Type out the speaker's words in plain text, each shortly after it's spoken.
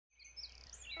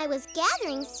I was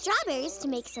gathering strawberries to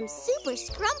make some super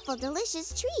scrumpful delicious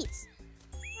treats.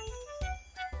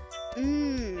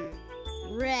 Mmm,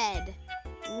 red,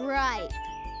 ripe,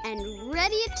 and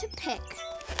ready to pick.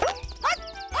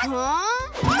 Huh?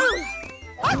 Whoa!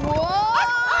 Whoa!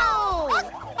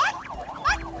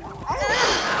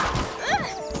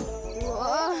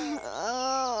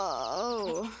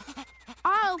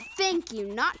 I'll thank you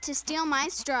not to steal my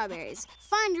strawberries.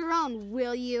 Find your own,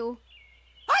 will you?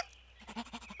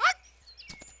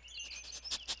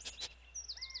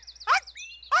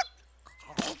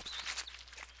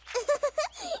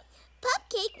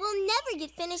 Cupcake will never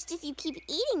get finished if you keep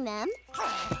eating them.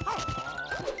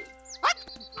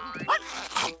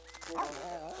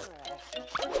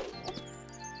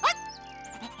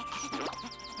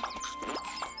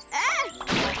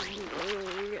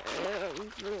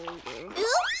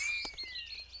 Oops!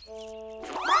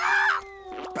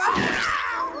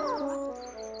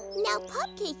 Now,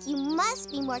 Cupcake, you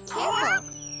must be more careful.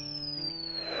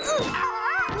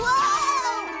 Whoa!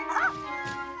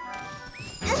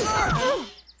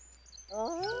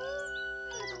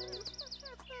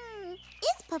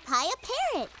 It's Papaya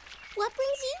Parrot. What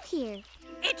brings you here?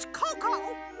 It's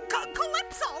Coco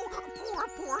Calypso.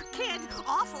 Poor kid.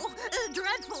 Awful.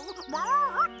 Dreadful.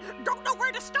 Don't know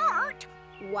where to start.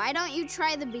 Why don't you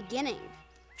try the beginning?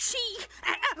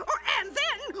 And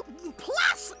then,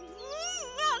 plus,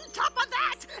 on top of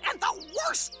that, and the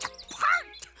worst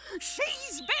part,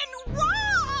 she's been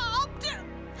robbed!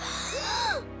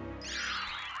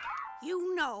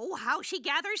 You know how she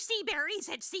gathers sea berries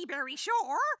at Seaberry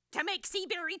Shore to make sea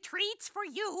berry treats for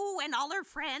you and all her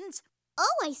friends?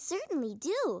 Oh, I certainly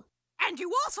do. And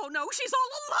you also know she's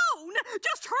all alone!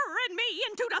 Just her and me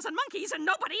and 24 monkeys and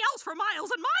nobody else for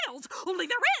miles and miles. Only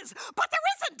there is, but there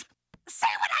isn't! Say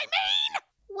what I mean?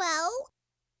 Well,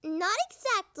 not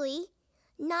exactly.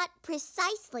 Not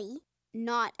precisely.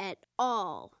 Not at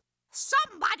all.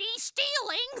 Somebody's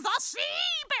stealing the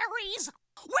sea berries!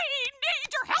 We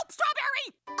need your help,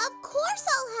 Strawberry! Of course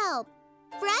I'll help.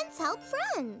 Friends help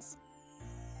friends.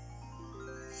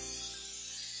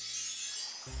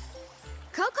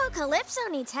 Coco Calypso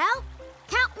needs help.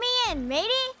 Count me in,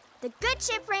 matey. The good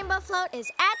ship Rainbow Float is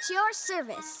at your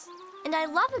service. And I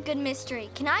love a good mystery.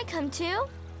 Can I come too?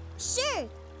 Sure.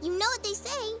 You know what they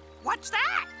say. What's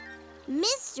that?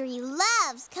 Mystery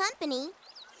loves company.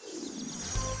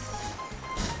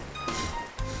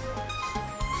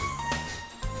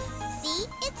 See?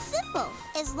 It's simple.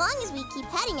 As long as we keep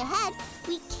heading ahead,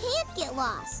 we can't get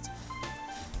lost.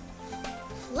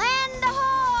 Land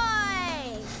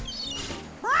ahoy!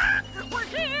 We're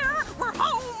here! We're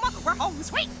home! We're home,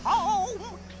 sweet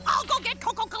home! I'll go get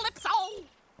Coco Calypso!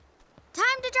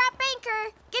 Time to drop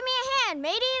anchor. Give me a hand,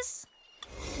 mateys.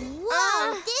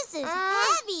 Whoa, this is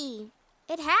heavy.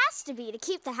 It has to be to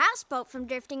keep the houseboat from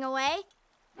drifting away.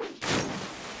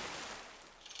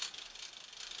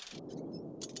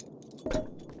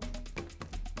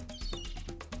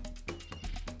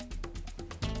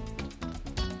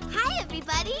 Hi,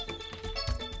 everybody.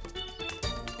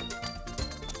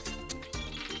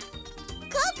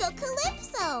 Coco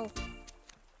Calypso.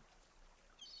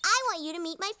 I want you to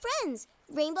meet my friends,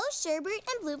 Rainbow, Sherbet,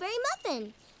 and Blueberry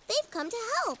Muffin. They've come to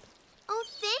help. Oh,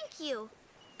 thank you.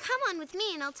 Come on with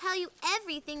me and I'll tell you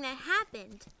everything that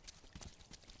happened.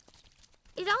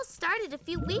 It all started a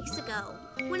few weeks ago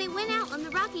when I went out on the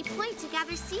rocky point to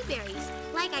gather sea berries,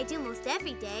 like I do most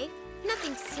every day.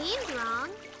 Nothing seemed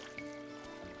wrong.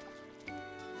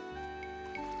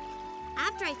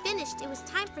 After I finished, it was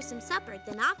time for some supper,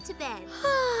 then off to bed.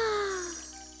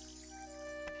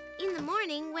 In the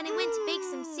morning, when I went to bake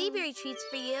some sea berry treats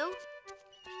for you,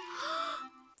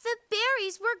 the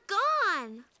berries were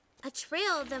gone. A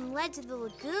trail of them led to the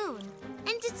lagoon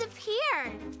and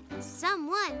disappeared.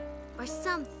 Someone or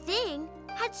something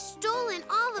had stolen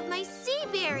all of my sea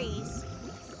berries.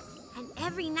 And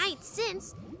every night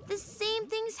since, the same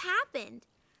things happened.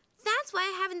 That's why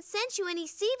I haven't sent you any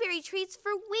sea berry treats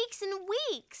for weeks and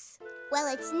weeks. Well,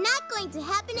 it's not going to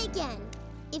happen again,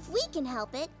 if we can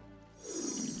help it.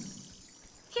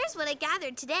 Here's what I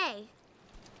gathered today.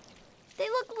 They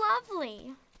look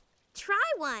lovely.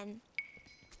 Try one.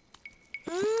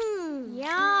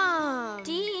 Yum.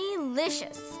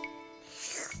 Delicious.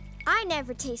 I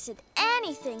never tasted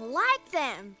anything like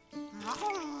them.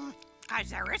 'Cause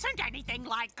there isn't anything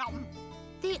like them.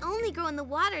 They only grow in the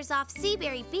waters off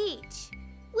Seaberry Beach.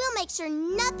 We'll make sure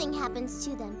nothing happens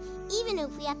to them, even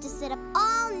if we have to sit up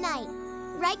all night.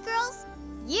 Right, girls?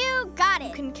 You got it.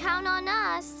 You can count on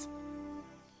us.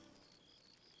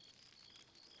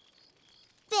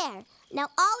 There. Now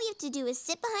all we have to do is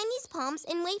sit behind these palms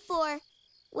and wait for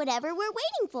whatever we're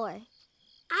waiting for.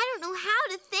 I don't know how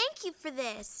to thank you for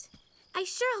this. I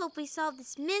sure hope we solve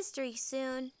this mystery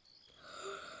soon.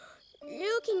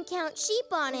 You can count sheep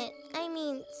on it. I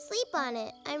mean, sleep on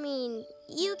it. I mean,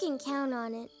 you can count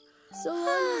on it. So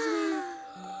long as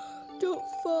we don't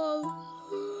fall.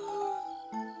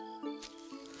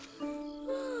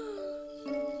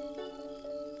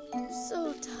 I'm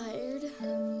so tired.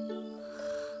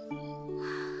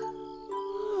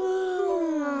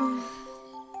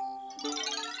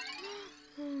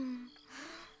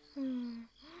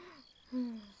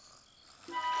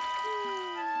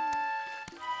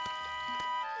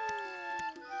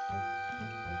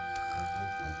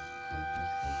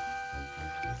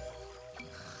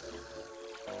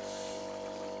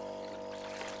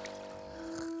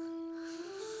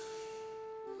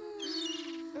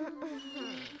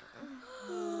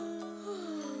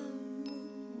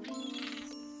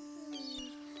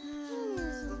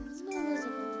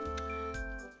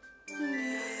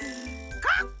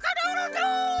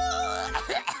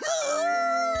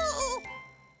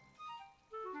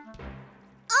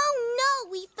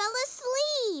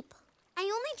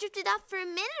 Drifted off for a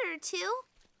minute or two.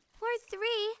 Or 3.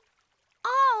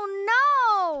 Oh,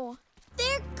 no!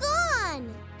 They're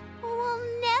gone! We'll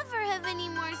never have any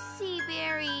more sea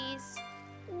berries.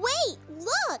 Wait,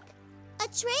 look! A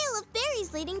trail of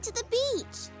berries leading to the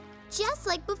beach. Just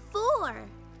like before.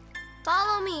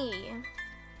 Follow me.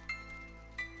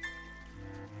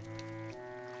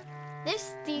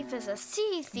 This thief is a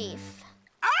sea thief.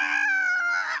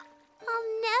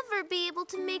 I'll never be able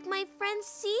to make my friends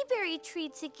seaberry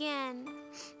treats again.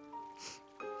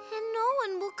 And no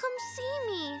one will come see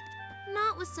me.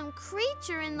 Not with some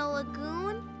creature in the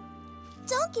lagoon.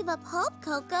 Don't give up hope,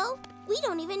 Coco. We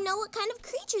don't even know what kind of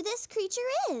creature this creature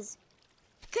is.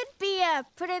 Could be a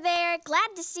pretty there,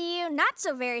 glad to see you, not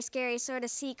so very scary sort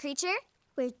of sea creature.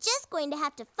 We're just going to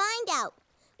have to find out.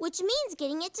 Which means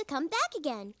getting it to come back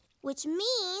again. Which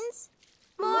means...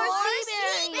 More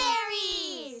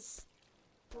seaberries!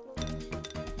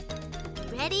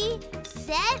 Ready,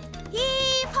 set,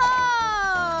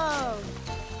 heave-ho!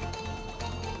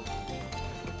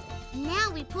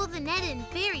 Now we pull the net in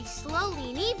very slowly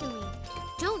and evenly.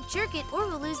 Don't jerk it or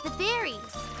we'll lose the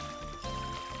berries.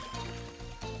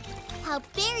 How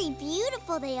very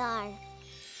beautiful they are.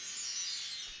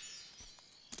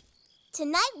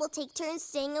 Tonight we'll take turns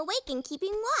staying awake and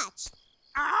keeping watch.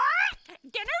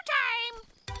 Dinner time!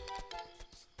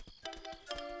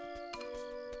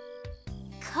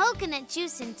 Coconut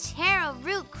juice and taro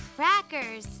root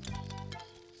crackers.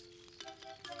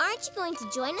 Aren't you going to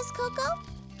join us, Coco?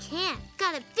 Can't.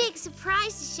 Got a big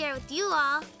surprise to share with you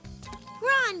all.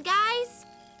 Run, guys!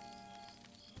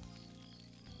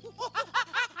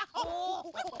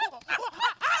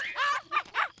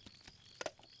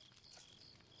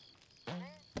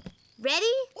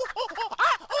 Ready?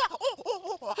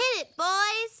 Hit it,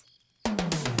 boys!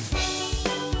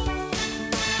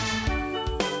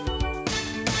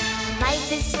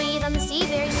 Life is sweet on the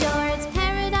Seaberry shore. It's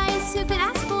paradise, who could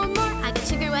ask for more? I got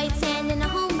sugar white sand and a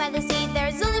home by the sea.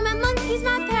 There's only my monkeys,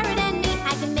 my parrot, and me.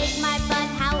 I can make my fun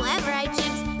however I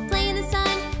choose. Play in the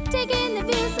sun, take in the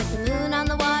views. Like the moon on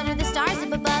the water, the stars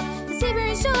up above. The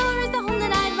Seaberry shore is the home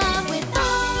that I love. With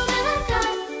all that I've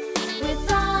got,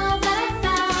 with all that I've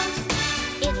found,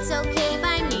 it's okay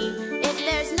by me if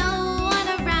there's no one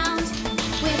around.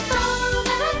 With all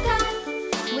that I've got,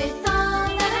 with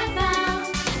all that I've found,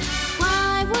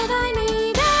 why would I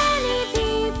need any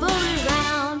people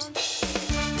around?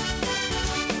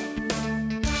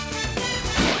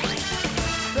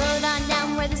 Float on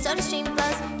down where the soda stream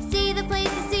flows. See the place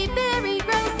the Seaberry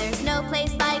grows. There's no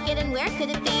place like it, and where could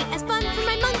it be? As fun for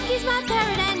my monkeys, my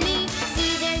parrot, and me.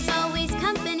 See, there's always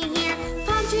company here.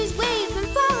 Palm trees wave and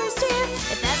flowers cheer.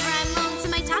 If ever I'm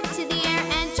lonesome, I talk to the air,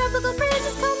 and tropical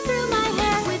breezes come through my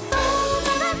hair. With all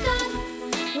that I've got,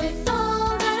 with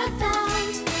all that I've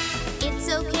found, it's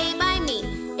okay by me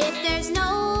if there's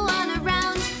no one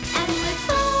around. And with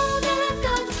all that I've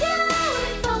got, yeah,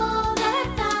 with all that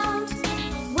I've found,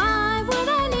 why would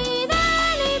I need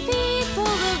any people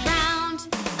around?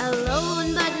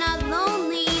 Alone but not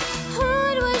lonely,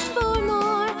 who'd wish for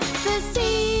more? The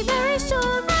Seaberry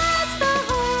shore, that's the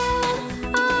home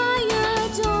I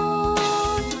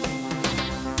adore.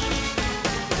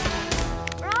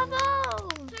 Bravo!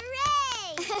 Hooray!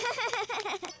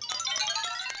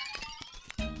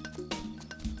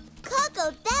 Coco,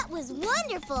 that was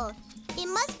wonderful. It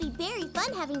must be very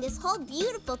fun having this whole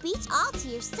beautiful beach all to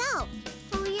yourself.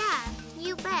 Oh yeah,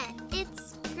 you bet.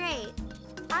 It's great.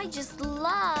 I just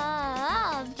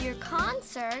loved your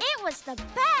concert. It was the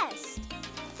best.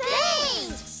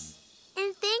 Thanks!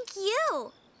 And thank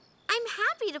you. I'm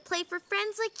happy to play for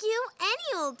friends like you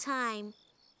any old time.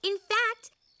 In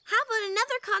fact, how about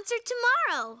another concert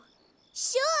tomorrow?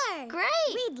 Sure.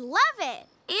 Great. We'd love it.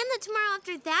 And the tomorrow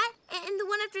after that, and the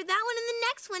one after that one, and the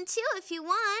next one too, if you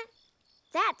want.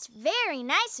 That's very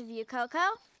nice of you,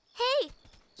 Coco. Hey,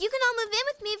 you can all move in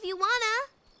with me if you wanna.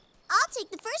 I'll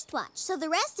take the first watch so the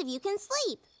rest of you can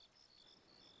sleep.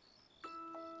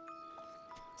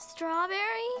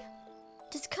 Strawberry?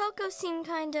 Does Coco seem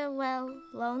kinda,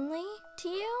 lonely to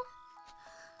you?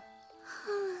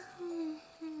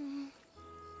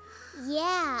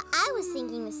 Yeah, I was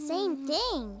thinking the same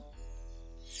thing.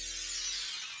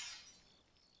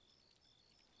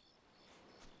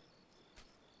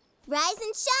 Rise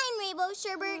and shine, Rainbow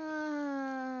Sherbet.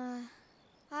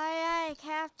 Aye,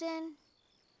 Captain.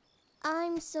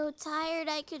 I'm so tired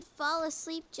I could fall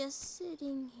asleep just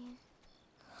sitting here.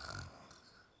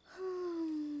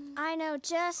 I know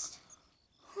just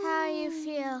how you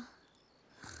feel.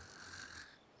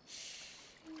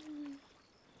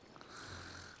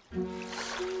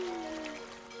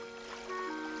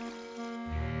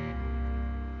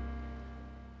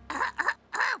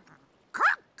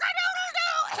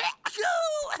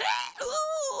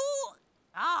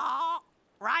 Oh,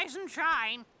 rise and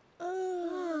shine.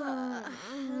 Oh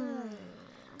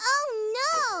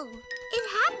no! It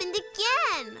happened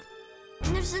again.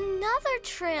 And there's another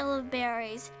trail of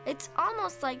berries. It's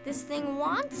almost like this thing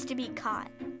wants to be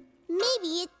caught.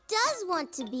 Maybe it does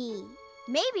want to be.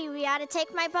 Maybe we ought to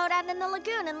take my boat out in the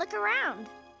lagoon and look around.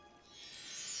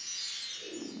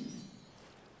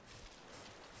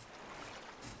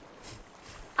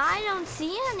 I don't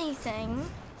see anything.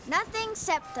 Nothing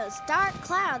except those dark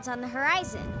clouds on the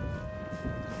horizon.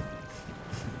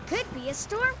 Could be a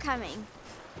storm coming.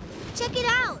 Check it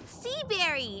out,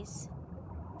 seaberries.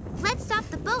 Let's stop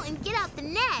the boat and get out the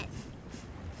net.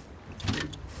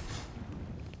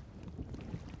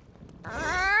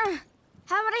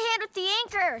 How about a hand with the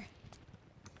anchor?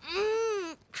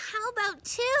 How about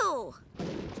two?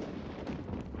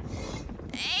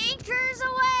 Anchors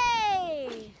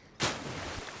away!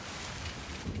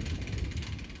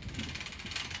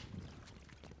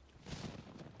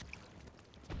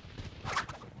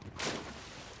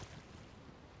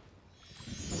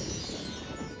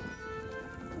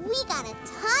 We got a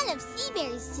ton of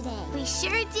seaberries today. We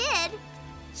sure did.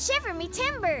 Shiver me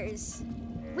timbers!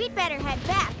 We'd better head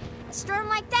back. A storm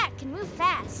like that can move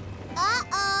fast.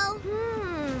 Uh-oh.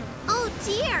 Oh,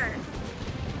 dear.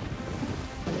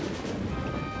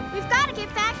 We've got to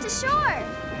get back to shore.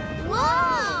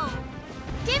 Whoa!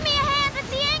 Give me a hand with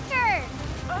the anchor.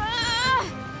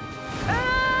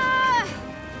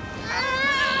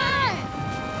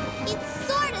 It's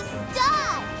sort of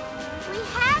stuck. We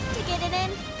have to get it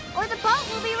in, or the boat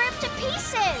will be ripped to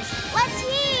pieces. Let's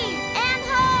heave and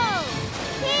ho!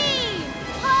 Heave,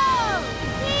 ho!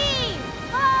 Heave,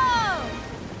 ho!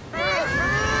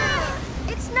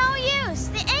 It's no use.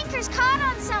 The anchor's caught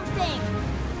on something.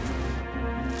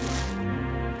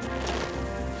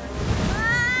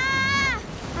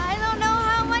 I don't know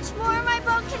how much more my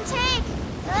boat can take.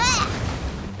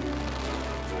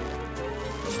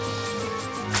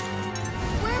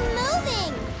 We're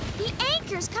moving. The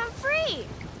anchor's come free.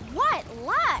 What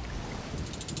luck!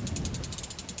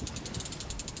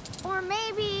 Or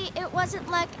maybe it wasn't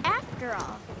luck after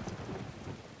all.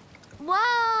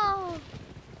 Whoa!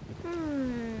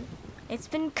 It's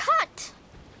been cut.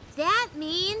 That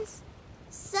means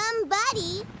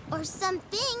Somebody or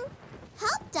something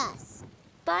helped us.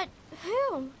 But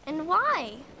who and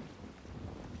why?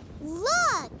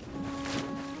 Look!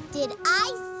 Did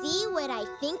I see what I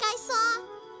think I saw?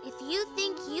 if you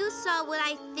think you saw what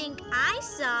I think I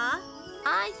saw...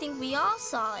 I think we all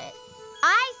saw it.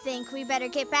 I think we better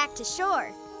get back to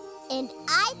shore. And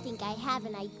I think I have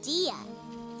an idea.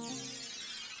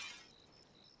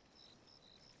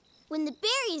 When the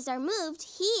berries are moved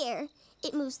here,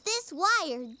 it moves this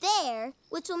wire there,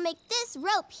 which will make this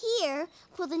rope here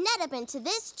pull the net up into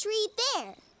this tree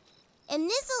there. And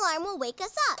this alarm will wake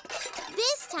us up.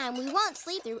 This time we won't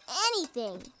sleep through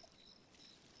anything.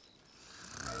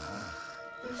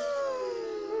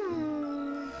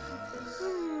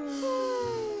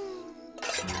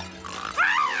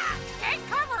 Take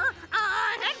cover!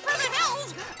 Head for the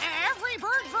hills! Every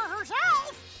bird for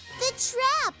herself! The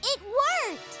trap! It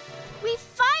worked! We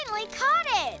finally caught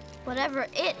it! Whatever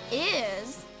it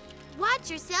is. Watch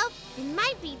yourself. It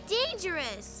might be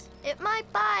dangerous. It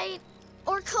might bite,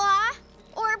 or claw,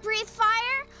 or breathe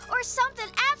fire, or something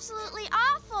absolutely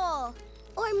awful.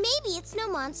 Or maybe it's no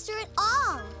monster at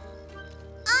all.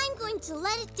 I'm going to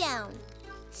let it down.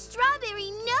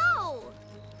 Strawberry, no!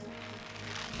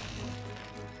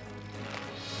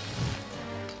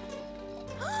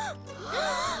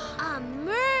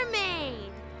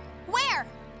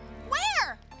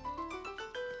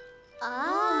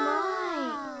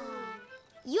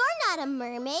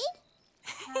 mermaid?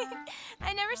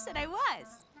 I never said I was.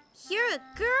 You're a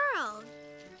girl.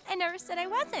 I never said I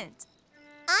wasn't.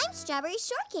 I'm Strawberry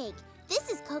Shortcake.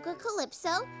 This is Coco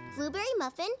Calypso, Blueberry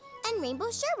Muffin, and Rainbow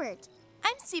Sherbet.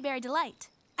 I'm Seaberry Delight.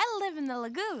 I live in the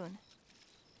lagoon.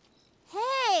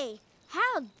 Hey,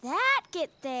 how'd that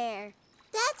get there?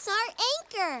 That's our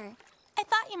anchor. I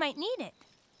thought you might need it.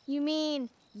 You mean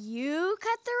you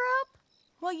cut the rope?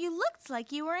 Well, you looked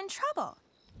like you were in trouble.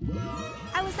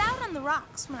 I was out on the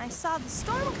rocks when I saw the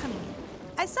storm coming in.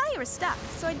 I saw you were stuck,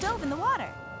 so I dove in the water.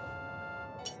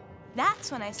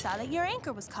 That's when I saw that your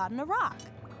anchor was caught in a rock.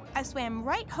 I swam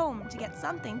right home to get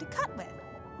something to cut with.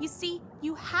 You see,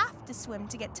 you have to swim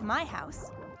to get to my house.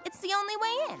 It's the only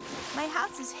way in. My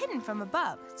house is hidden from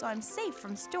above, so I'm safe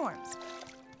from storms.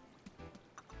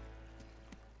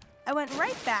 I went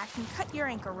right back and cut your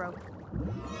anchor rope.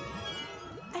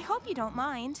 I hope you don't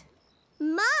mind.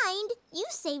 Mind? You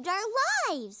saved our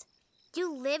lives.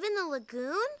 You live in the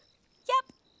lagoon?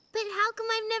 Yep, But how come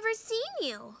I've never seen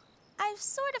you? I've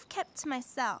sort of kept to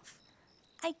myself.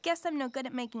 I guess I'm no good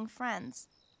at making friends.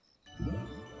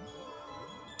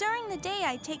 During the day,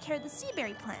 I take care of the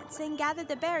seaberry plants and gather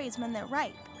the berries when they're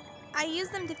ripe. I use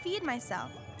them to feed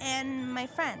myself and my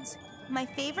friends. My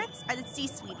favorites are the sea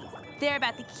sweeties. They're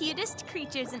about the cutest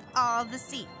creatures in all the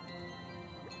sea.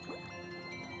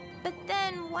 But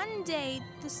then one day,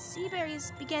 the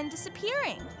seaberries began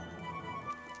disappearing.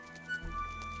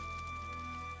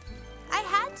 I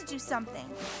had to do something.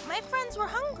 My friends were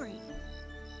hungry.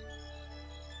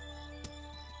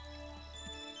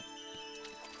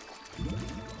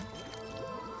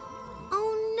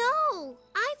 Oh no!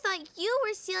 I thought you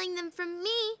were stealing them from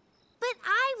me, but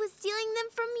I was stealing them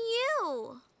from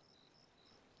you.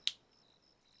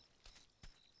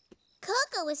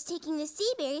 Coco was taking the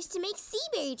sea berries to make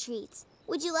seaberry treats.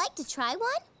 Would you like to try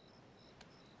one?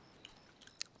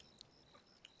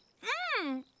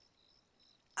 Mmm!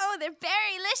 Oh, they're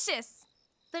berry-licious.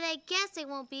 But I guess I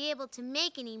won't be able to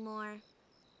make any more.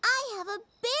 I have a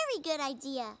very good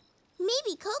idea.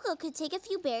 Maybe Coco could take a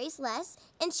few berries less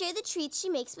and share the treats she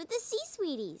makes with the sea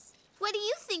sweeties. What do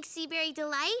you think, Seaberry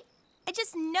Delight? I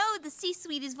just know the sea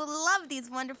sweeties will love these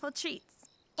wonderful treats.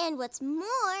 And what's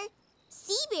more,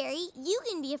 Seaberry, you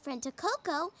can be a friend to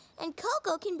Coco, and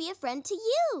Coco can be a friend to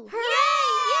you.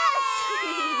 Hooray! Yes!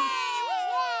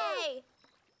 Yay!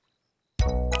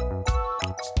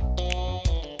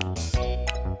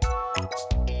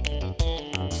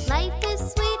 Life is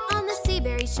sweet on the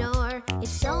Seaberry shore.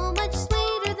 It's so much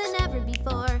sweeter than ever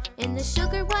before. In the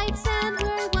sugar white sand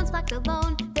where I once walked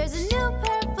alone, there's a new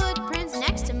pair of footprints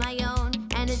next to my own.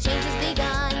 And a change has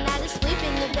begun that is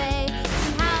sweeping the bay.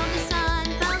 Somehow the sun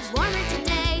felt warmer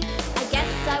today. I guess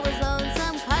I was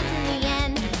lonesome 'cause in the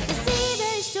end, the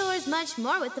Seaberry shore is much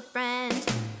more with a friend.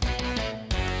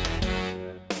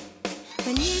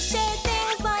 When you share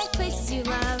things like places you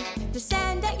love, the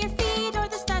sand at your feet or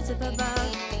the stars up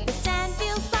above, the sand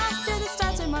feels softer, the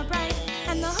stars are more bright,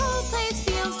 and the whole place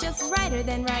feels just righter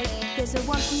than right. There's a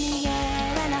warmth in the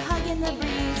air and a hug in the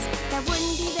breeze that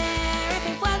wouldn't be there if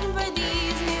it wasn't for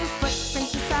these new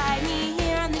footprints beside me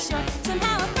here on the shore.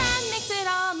 Somehow a friend makes it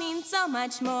all mean so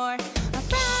much more. A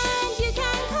friend you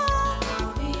can call,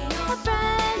 a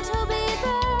friend who'll be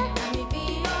there,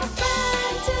 a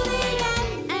friend to the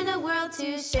end, and a world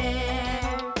to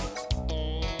share.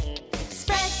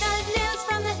 Spread the news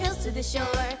from the hills to the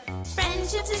shore.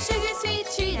 Friendship's a sugar sweet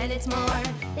treat and it's more.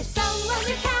 It's someone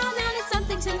to count on, it's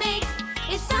something to make.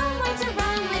 It's somewhere to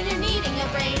run when you're needing a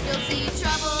break. You'll see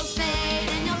troubles fade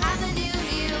and you'll have a new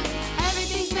view.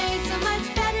 Everything's made so much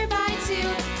better by two.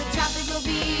 The tropical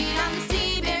beat on the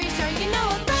Seaberry shore. You know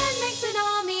a friend makes it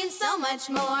all mean so much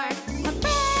more. A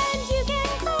friend you can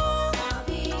call, a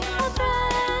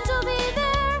friend who'll be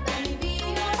there,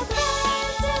 a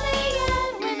friend to the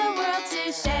end with a world to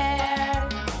share.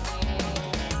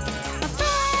 A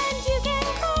friend you can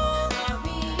call,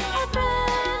 a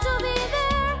friend who'll be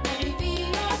there,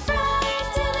 a friend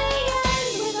to the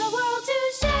end with a world to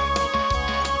share.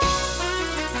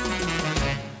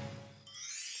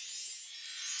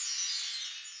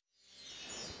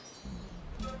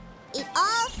 It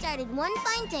all started one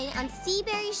fine day on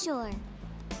Seaberry Shore.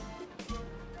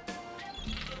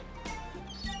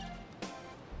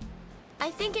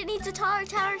 I think it needs a taller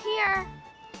tower here.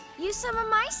 Use some of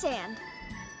my sand.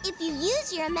 If you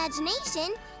use your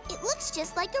imagination, it looks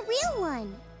just like a real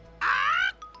one.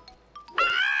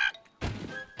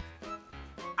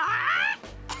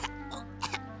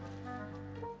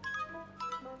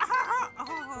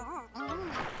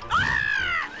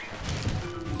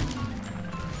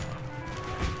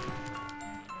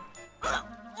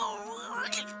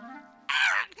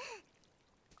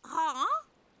 Huh?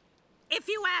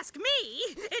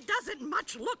 doesn't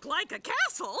much look like a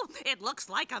castle. It looks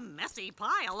like a messy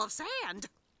pile of sand.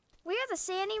 We're the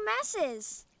sandy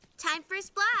messes. Time for a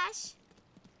splash.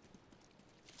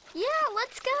 Yeah,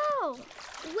 let's go.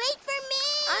 Wait for me!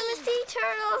 I'm a sea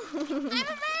turtle. I'm a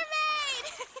mermaid!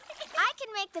 I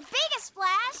can make the biggest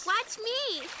splash. Watch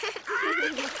me.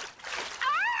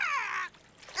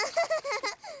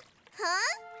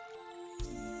 Huh?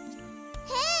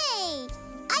 Hey!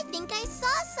 I think I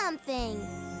saw something.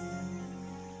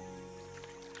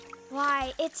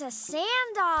 Why, it's a sand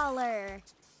dollar.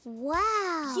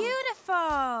 Wow.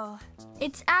 Beautiful.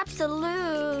 It's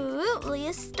absolutely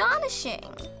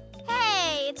astonishing.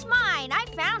 Hey, it's mine. I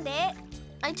found it.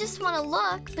 I just want to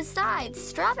look. Besides,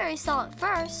 Strawberry saw it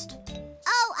first.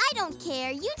 Oh, I don't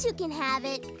care. You two can have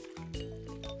it.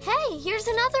 Hey, here's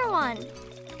another one.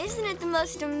 Isn't it the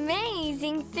most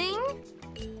amazing thing?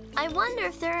 I wonder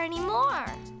if there are any more.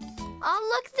 Oh,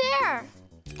 look there.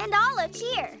 And I'll look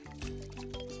here.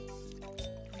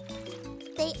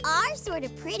 They are sort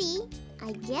of pretty,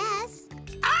 I guess.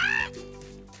 Ah!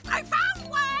 I found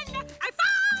one! I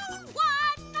found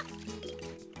one!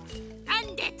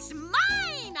 And it's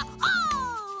mine!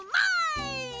 All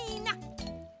mine!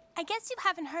 I guess you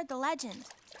haven't heard the legend.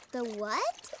 The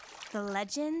what? The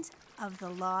legend of the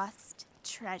lost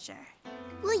treasure.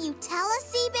 Will you tell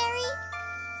us, Seaberry?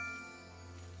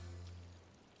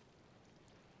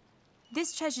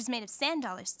 This treasure's made of sand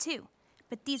dollars, too.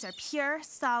 But these are pure,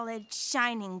 solid,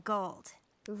 shining gold.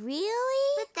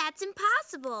 Really? But that's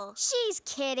impossible. She's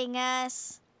kidding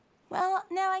us. Well,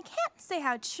 now I can't say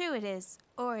how true it is,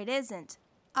 or it isn't.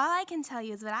 All I can tell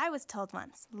you is what I was told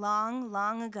once, long,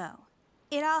 long ago.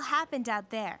 It all happened out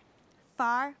there,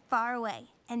 far, far away,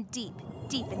 and deep,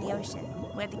 deep in the ocean,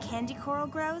 where the candy coral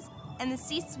grows and the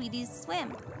sea sweeties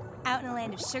swim, out in a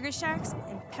land of sugar sharks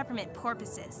and peppermint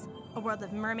porpoises, a world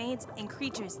of mermaids and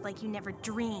creatures like you never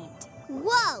dreamed.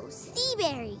 Whoa,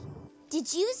 Seaberry!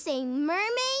 Did you say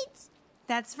mermaids?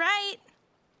 That's right.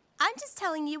 I'm just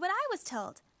telling you what I was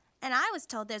told. And I was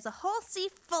told there's a whole sea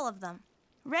full of them.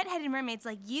 Red-headed mermaids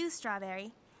like you,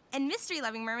 Strawberry, and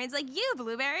mystery-loving mermaids like you,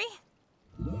 Blueberry.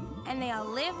 And they all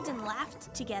lived and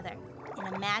laughed together in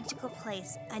a magical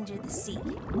place under the sea.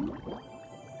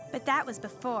 But that was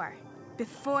before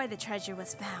the treasure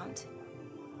was found.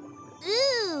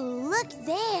 Ooh, look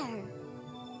there.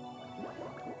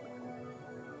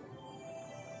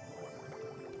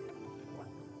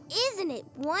 Isn't it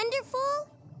wonderful?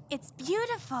 It's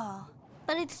beautiful.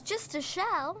 But it's just a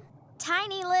shell.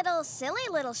 Tiny little, silly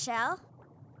little shell.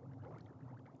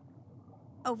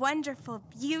 A wonderful,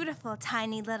 beautiful,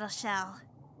 tiny little shell.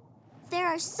 There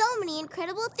are so many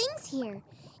incredible things here.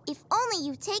 If only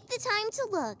you take the time to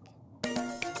look.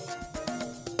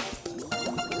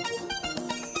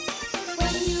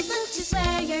 When you look just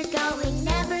where you're going,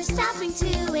 never stopping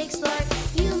to explore,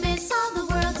 you miss all the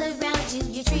world around you.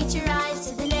 You treat your eyes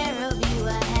to the narrow view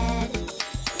ahead.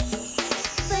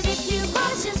 But if you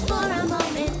pause just for a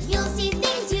moment, you'll see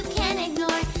things you can't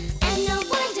ignore, and no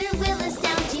wonder will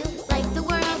astound you, like the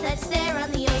world that's there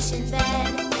on the ocean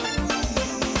bed.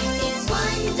 It's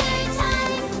wonder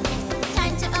time,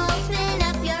 time to open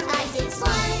up your eyes. It's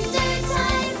wonder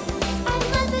time, and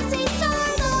let the sea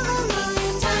stars all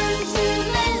alone. Time to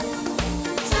live,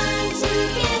 time to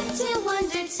give to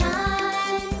wonder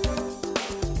time.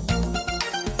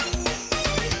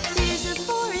 There's a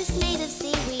forest made of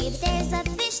seaweed. There's a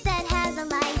fish that has a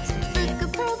light. Look, a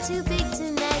pearl too big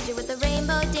to measure, with a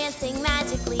rainbow dancing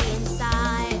magically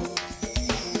inside.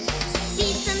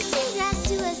 Feed some seagrass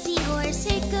to a seahorse.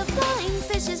 Take a flying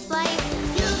fish's flight.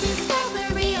 You'll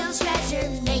discover real treasure.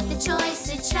 Make the choice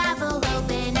to travel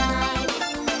open-eyed.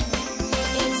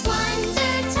 It's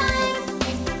wonder time,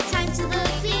 time to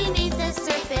look beneath the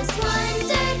surface.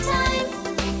 Wonder time,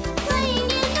 playing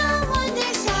in a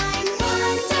wonder shine.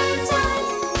 Wonder time,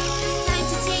 time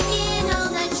to take in all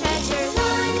the treasure.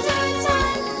 Wonder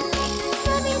time,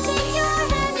 let me take your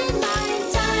hand in mine.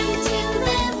 Time to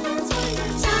live,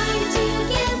 time to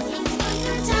give,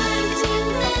 time to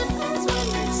live,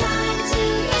 time to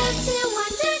give to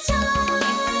wonder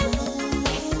time.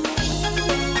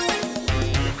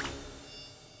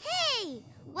 Hey,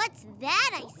 what's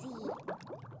that I see?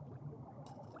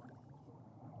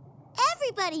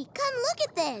 Everybody, come look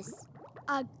at this.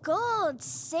 A gold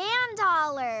sand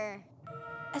dollar.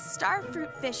 A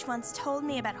starfruit fish once told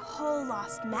me about a whole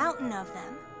lost mountain of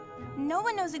them. No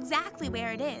one knows exactly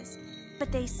where it is,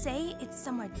 but they say it's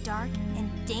somewhere dark and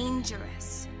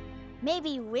dangerous.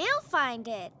 Maybe we'll find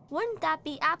it. Wouldn't that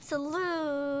be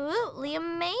absolutely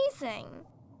amazing?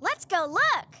 Let's go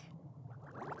look.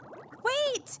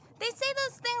 Wait! They say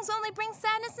those things only bring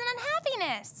sadness and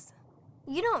unhappiness.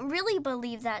 You don't really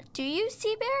believe that, do you,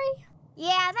 Seaberry?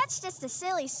 Yeah, that's just a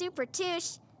silly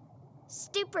superstish.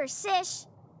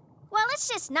 Well, it's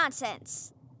just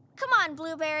nonsense. Come on,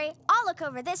 Blueberry. I'll look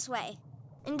over this way.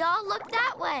 And I'll look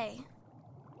that way.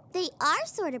 They are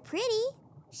sort of pretty.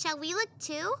 Shall we look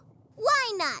too?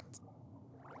 Why not?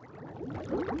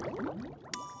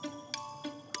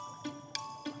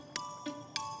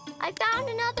 I found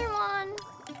another one.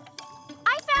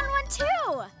 I found one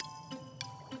too.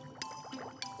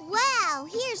 Wow,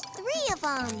 here's 3 of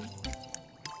them.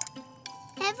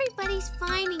 Everybody's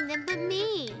finding them but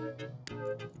me.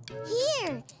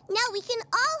 Here, now we can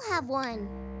all have one.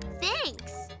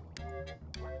 Thanks.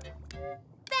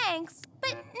 Thanks,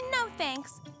 but no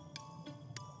thanks.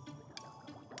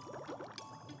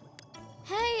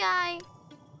 Hey,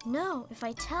 No, if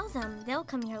I tell them, they'll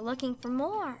come here looking for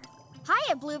more.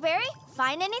 Hiya, Blueberry.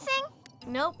 Find anything?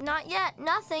 Nope, not yet.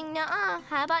 Nothing. Nuh-uh.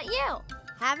 How about you?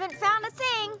 Haven't found a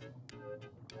thing.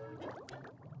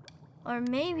 Or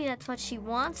maybe that's what she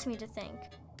wants me to think.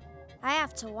 I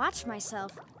have to watch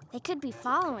myself. They could be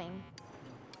following.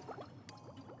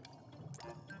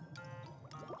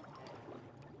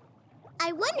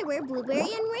 I wonder where Blueberry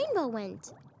and Rainbow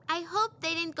went. I hope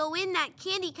they didn't go in that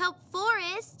candy kelp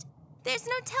forest. There's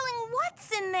no telling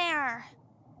what's in there.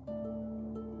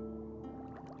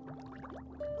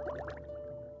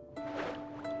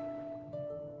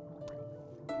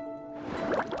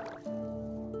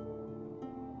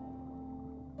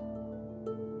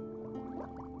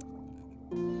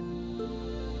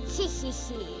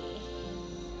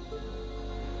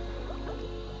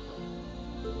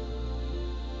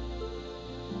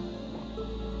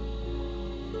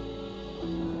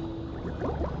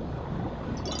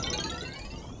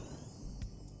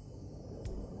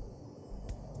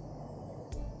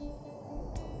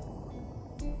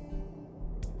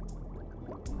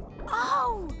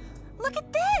 Oh, look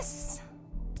at this!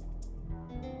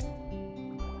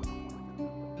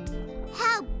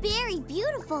 How very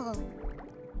beautiful.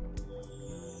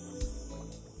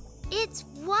 It's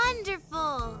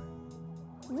wonderful.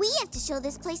 We have to show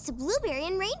this place to Blueberry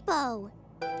and Rainbow.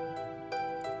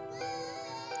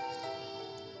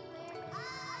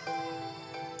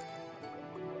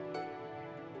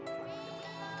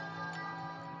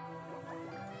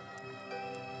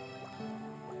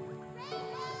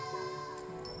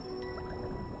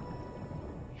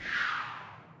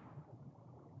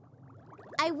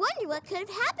 I wonder what could have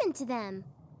happened to them.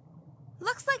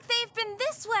 Looks like they've been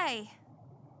this way.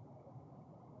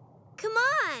 Come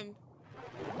on.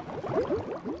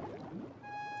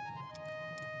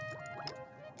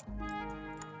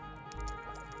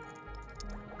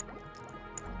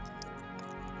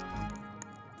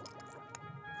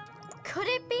 Could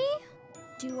it be?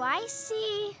 Do I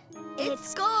see?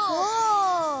 It's gold.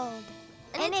 Gold.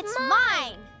 And it's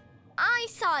mine. I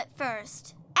saw it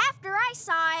first. After I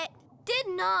saw it. Did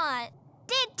not.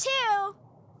 Did too.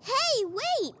 Hey,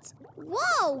 wait!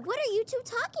 Whoa, what are you two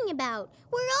talking about?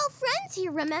 We're all friends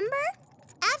here, remember?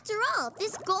 After all,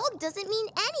 this gold doesn't mean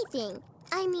anything.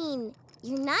 I mean,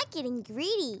 you're not getting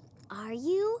greedy, are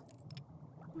you?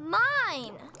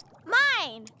 Mine.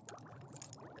 Mine.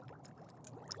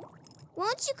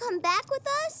 Won't you come back with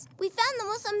us? We found the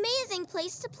most amazing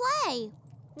place to play.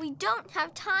 We don't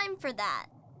have time for that.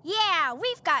 Yeah,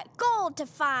 we've got gold to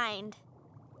find.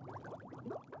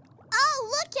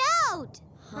 Oh, look out!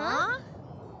 Huh?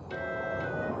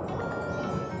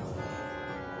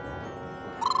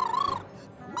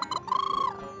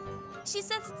 She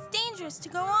says it's dangerous to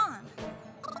go on.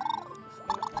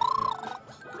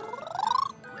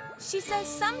 She says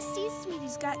some sea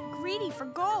sweeties got greedy for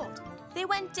gold. They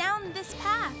went down this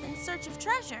path in search of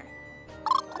treasure.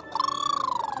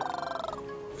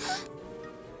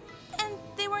 And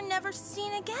they were never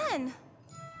seen again.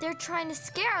 They're trying to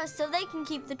scare us so they can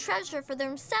keep the treasure for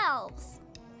themselves.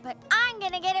 But I'm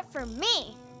gonna get it for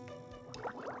me.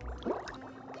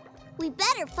 We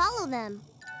better follow them.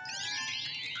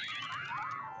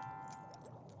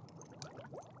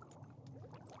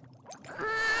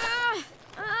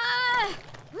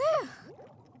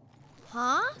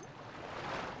 Huh?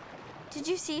 Did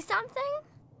you see something?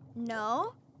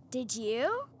 No. Did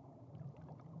you?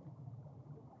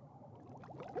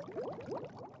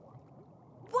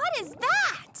 What is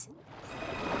that?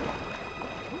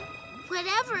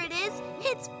 Whatever it is,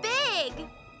 it's big.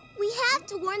 We have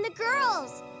to warn the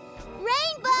girls.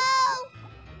 Rainbow!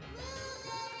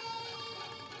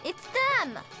 It's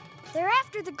them. They're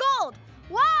after the gold.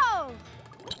 Whoa!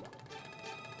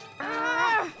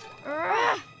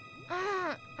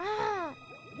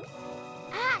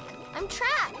 Ack, I'm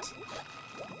trapped.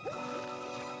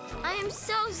 I am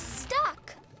so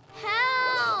stuck. Help!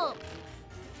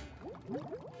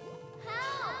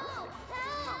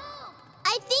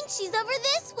 she's over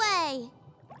this way.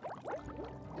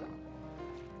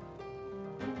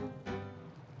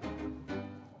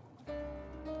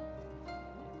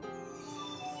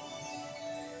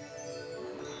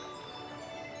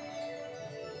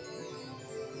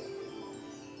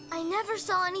 I never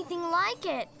saw anything like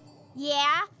it.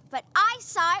 Yeah, but I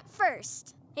saw it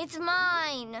first. It's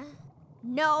mine.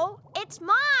 No, it's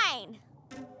mine.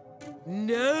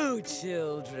 No,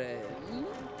 children.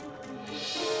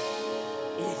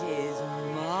 It is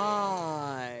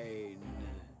mine.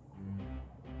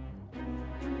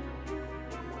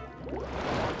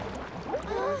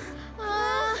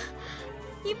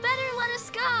 You better let us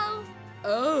go.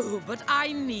 Oh, but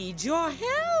I need your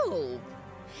help.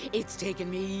 It's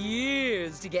taken me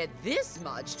years to get this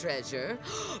much treasure,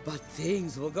 but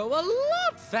things will go a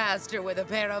lot faster with a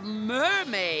pair of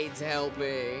mermaids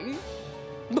helping.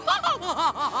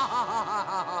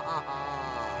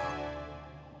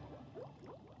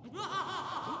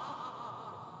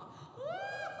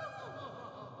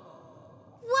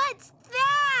 What's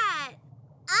that?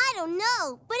 I don't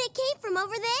know, but it came from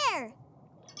over there.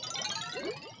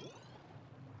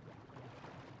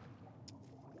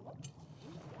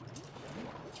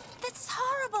 This is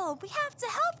horrible. We have to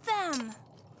help them.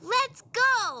 Let's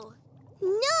go.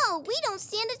 No, we don't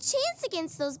stand a chance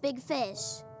against those big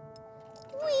fish.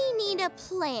 We need a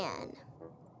plan.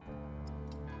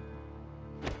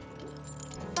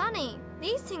 Funny,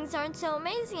 these things aren't so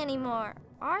amazing anymore,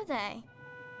 are they?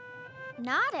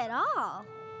 Not at all.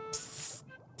 Psst,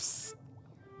 psst.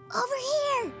 Over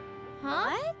here. Huh?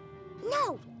 What?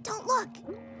 No, don't look.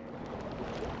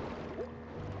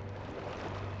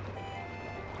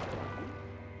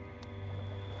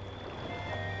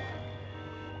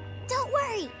 Don't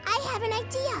worry, I have an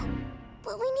idea.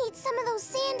 But we need some of those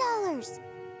sand dollars.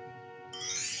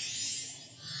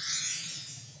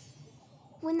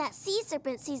 When that sea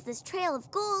serpent sees this trail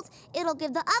of gold, it'll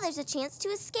give the others a chance to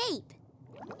escape.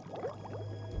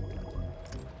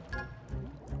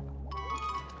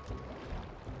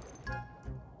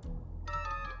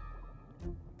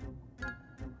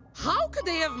 How could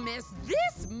they have missed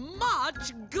this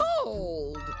much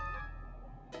gold?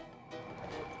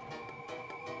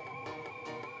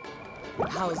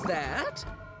 How's that?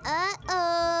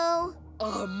 Uh-oh.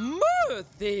 A myrrh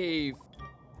thief!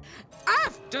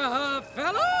 After her,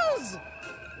 fellas!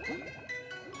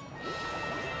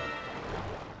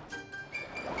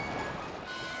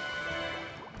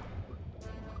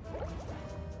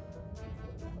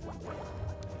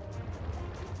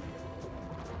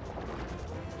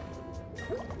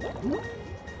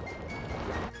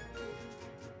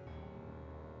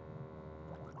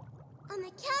 On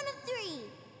the count of 3.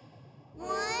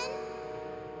 1,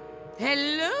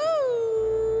 Hello?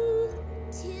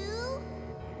 2,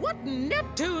 What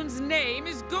Neptune's name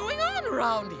is going on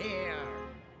around here?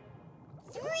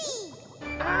 3.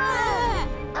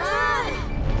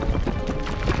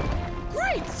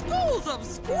 Great schools of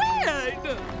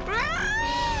squid!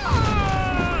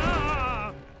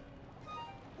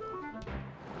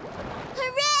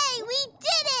 Hooray! We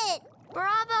did it!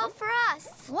 Bravo for us.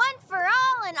 One for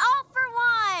all and all for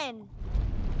one.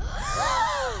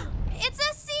 It's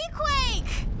a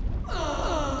seaquake!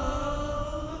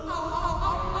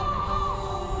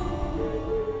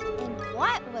 And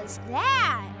what was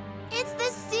that? It's the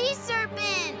sea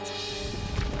serpent.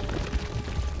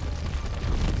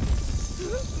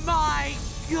 My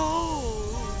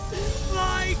gold!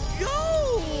 My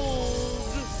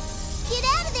gold! Get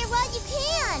out of there while you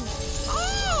can!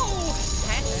 Oh!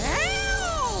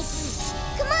 Help!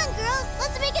 Come on, girls,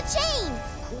 let's make a chain!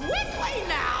 Quickly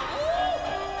now!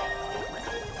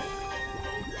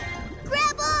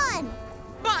 Grab on!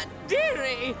 But,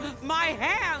 dearie, my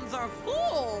hands are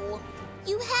full!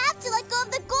 You have to let go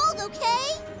of the gold,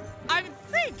 okay? I'm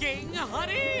thinking,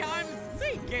 honey, I'm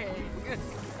thinking.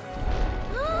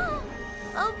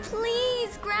 Oh,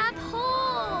 please, grab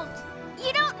hold.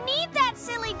 You don't need that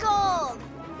silly gold.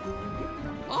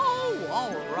 Oh,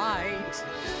 all right.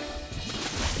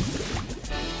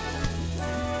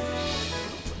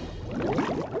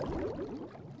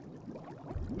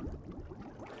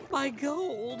 My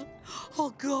gold,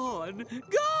 all gone,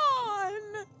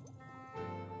 gone!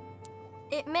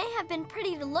 It may have been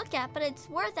pretty to look at, but it's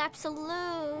worth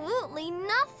absolutely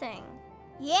nothing.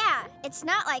 Yeah, it's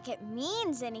not like it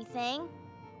means anything.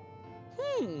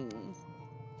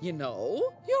 You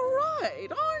know, you're right,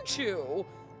 aren't you?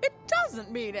 It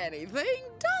doesn't mean anything,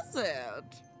 does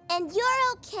it? And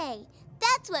you're okay.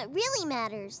 That's what really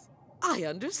matters. I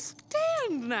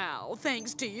understand now,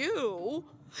 thanks to you.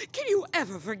 Can you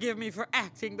ever forgive me for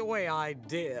acting the way I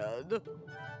did?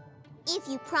 If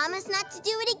you promise not to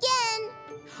do it again.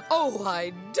 Oh,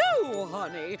 I do,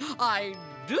 honey. I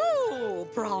do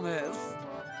promise.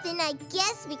 Then I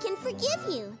guess we can forgive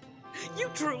you. You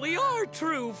truly are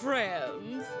true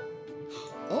friends.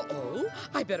 Uh-oh,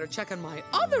 I better check on my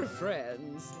other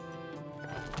friends.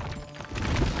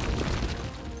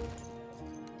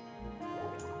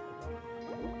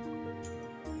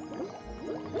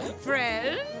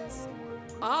 Friends,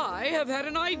 I have had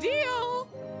an idea.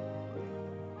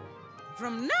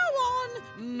 From now on,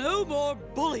 no more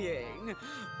bullying.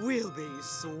 We'll be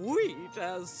sweet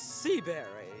as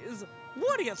seaberries.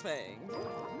 What do you think?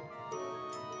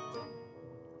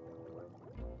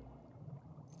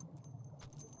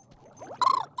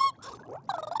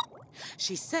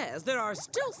 She says there are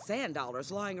still sand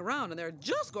dollars lying around and they're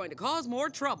just going to cause more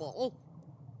trouble.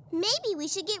 Maybe we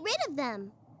should get rid of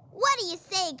them. What do you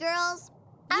say, girls?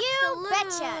 You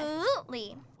betcha.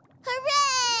 Absolutely.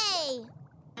 Hooray!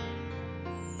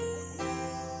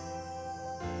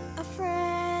 A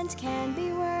friend can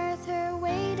be worth her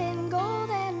weight in gold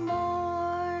and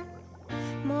more.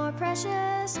 More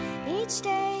precious each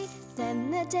day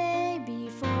than the day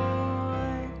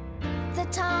before. The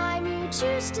time you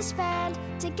choose to spend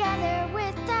together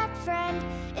with that friend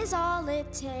is all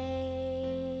it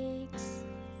takes.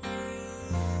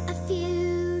 A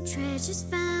few treasures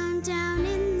found down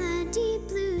in the deep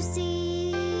blue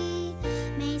sea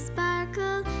may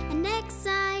sparkle and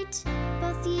excite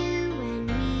both you and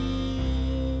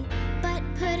me. But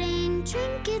putting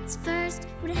trinkets first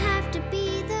would have to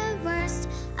be the worst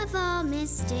of all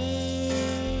mistakes.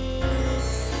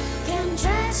 Can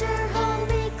treasure hold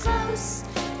me close?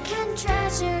 Can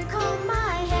treasure comb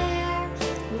my hair?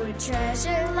 Would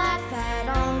treasure laugh at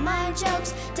all my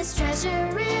jokes? Does treasure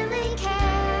really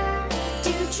care?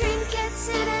 Do trinkets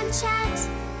sit and chat?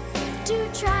 Do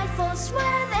trifles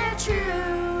swear they're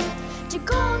true? Do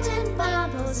golden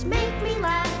bubbles make me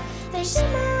laugh? They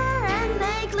shimmer and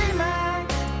they glimmer,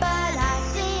 but I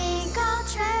think I'll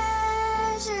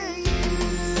treasure you.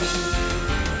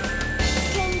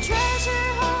 Can treasure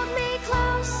hold me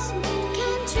close?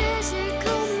 Can treasure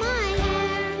comb my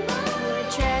hair? Would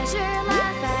treasure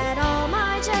laugh at all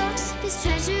my jokes? Does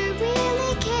treasure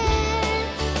really care?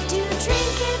 Do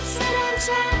trinkets sit and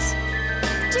chat?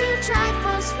 Do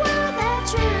trifles swear they're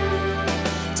true?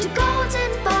 Do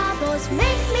golden bubbles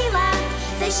make me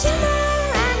laugh? They shimmer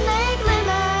and they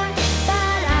glimmer,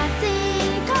 but I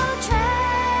think I'll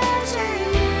treasure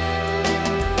you.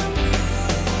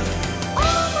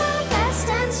 All my best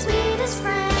and sweetest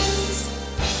friends,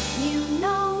 you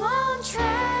know I'll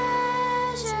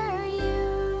treasure you.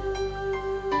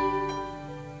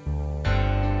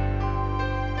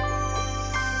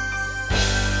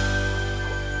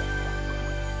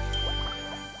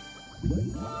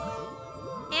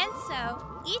 And so,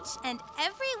 each and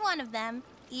every one of them,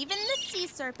 even the sea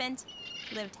serpent,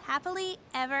 lived happily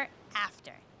ever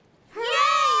after. Yay!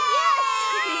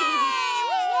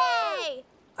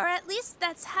 Or at least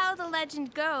that's how the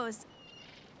legend goes.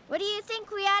 What do you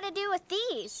think we ought to do with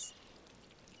these?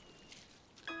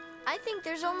 I think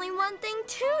there's only one thing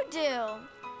to do.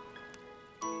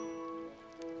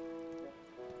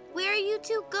 Where are you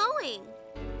two going?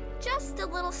 Just a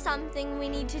little something we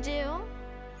need to do.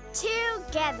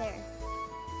 Together.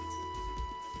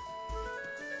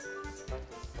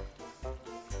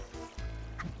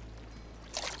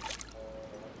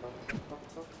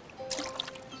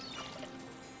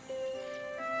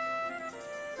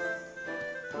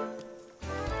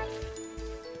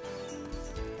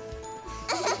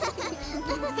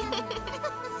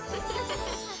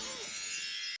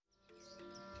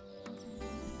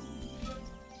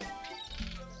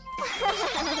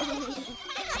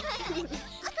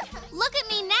 Look at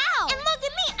me now! And look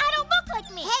at me, I don't look like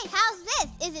me. Hey, how's this?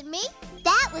 Is it me?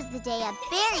 That was the day a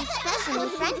very special new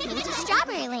friend came to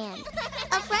Strawberry Land.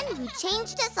 A friend who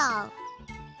changed us all.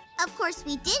 Of course,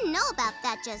 we didn't know about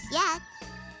that just yet.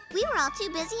 We were all too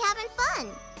busy having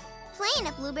fun. Playing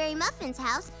at Blueberry Muffin's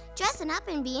house, dressing up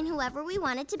and being whoever we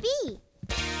wanted to be.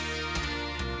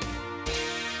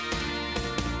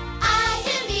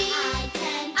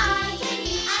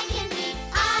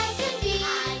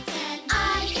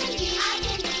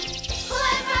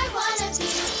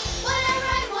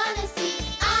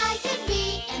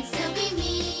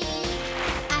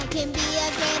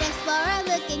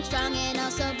 Strong and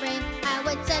also brave. I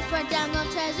would search for jungle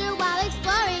treasure while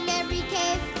exploring every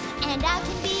cave. And I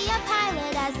can be a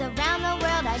pilot as around the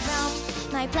world I'd roam.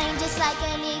 My plane just like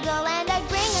an eagle and I'd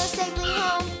bring her safely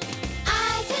home.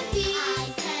 I can be,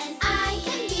 I can be, I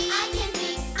can be,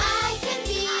 I can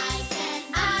be,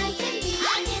 I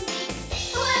can be,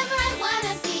 whoever I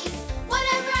wanna be,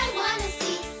 whatever I wanna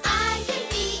see. I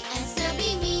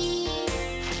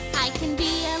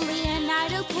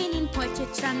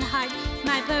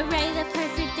My beret, the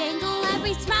purse, her dangle,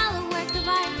 every smile a work of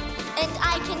art. And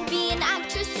I can be an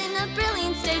actress in a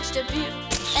brilliant stage debut,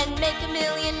 and make a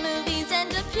million movies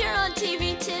and appear on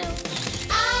TV too.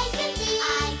 I can be,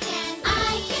 I can be,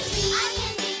 I can be, I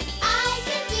can be, I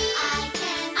can be,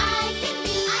 I can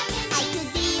be, I can be. I could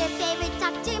be your favorite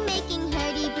doctor making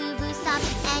hurdy-boo-boo stop,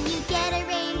 and you get a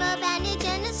rainbow bandage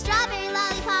and a strawberry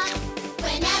lollipop.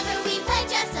 Whenever we play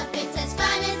dress up, it's as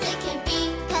fun as it can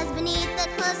be. 'Cause beneath the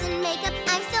clothes and makeup,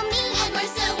 I'm so me. And we're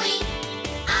so weak.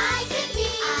 I can be,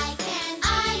 I can,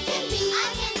 I can be, I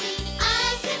can be,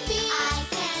 I can be, I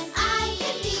can, I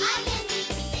can be, I can be.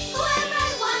 Whoever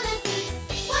I wanna be,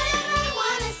 whatever I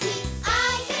wanna see, I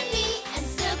can be and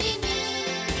still be me.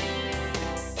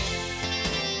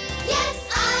 Yes,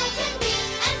 I can be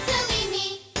and still be me.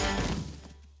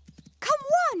 Come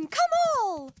one, come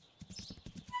all!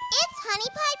 It's Honey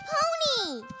Pie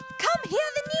Pony! Come hear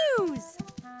the news!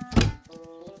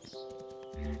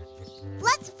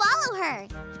 Let's follow her!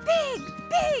 Big,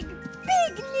 big,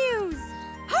 big news!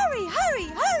 Hurry, hurry,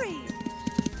 hurry!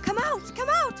 Come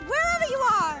out, wherever you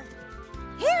are!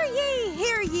 Hear ye,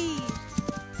 hear ye!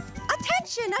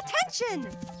 Attention, attention!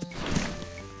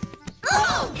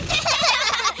 Oh!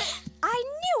 I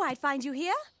knew I'd find you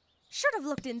here. Should have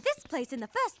looked in this place in the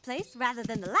first place rather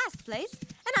than the last place,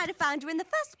 and I'd have found you in the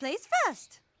first place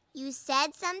first. You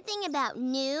said something about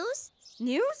news?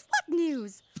 News? What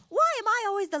news? Why am I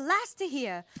always the last to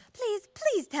hear? Please,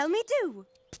 please tell me do.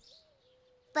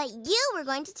 But you were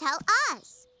going to tell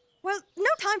us. Well, no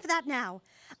time for that now.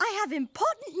 I have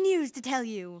important news to tell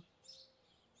you.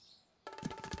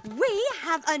 We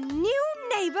have a new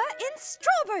neighbor in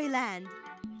Strawberry Land.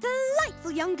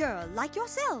 Delightful young girl like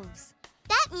yourselves.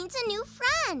 That means a new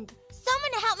friend.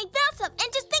 Someone to help me bounce up,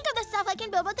 and just think of the stuff I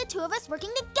can build with the two of us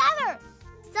working together.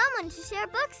 Someone to share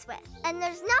books with. And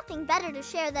there's nothing better to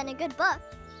share than a good book.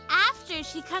 After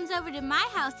she comes over to my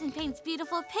house and paints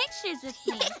beautiful pictures with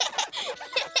me.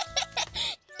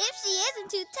 If she isn't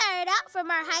too tired out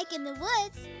from our hike in the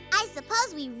woods. I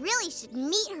suppose we really should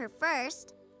meet her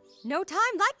first. No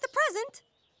time like the present.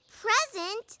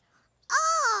 Present?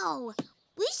 Oh!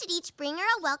 We should each bring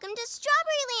her a Welcome to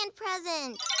Strawberry Land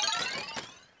present.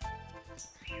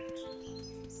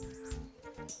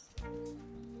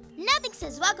 Nothing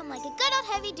says welcome like a good old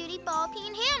heavy-duty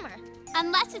ball-peen hammer.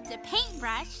 Unless it's a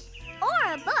paintbrush.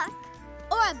 Or a book.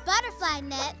 Or a butterfly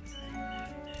net.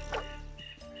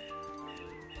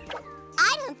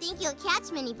 I don't think you'll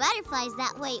catch many butterflies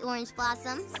that way, Orange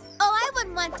Blossom. Oh, I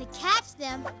wouldn't want to catch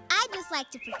them. I just like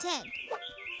to pretend.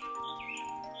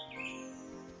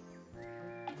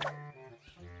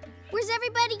 Where's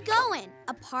everybody going?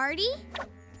 A party?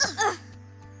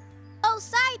 Oh,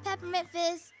 sorry, Peppermint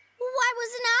Fizz. Why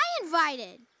wasn't I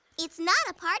invited? It's not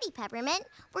a party, Peppermint.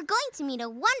 We're going to meet a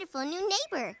wonderful new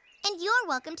neighbor, and you're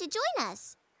welcome to join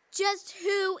us. Just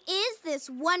who is this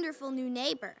wonderful new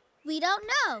neighbor? We don't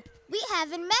know. We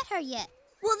haven't met her yet.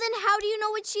 Well, then how do you know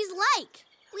what she's like?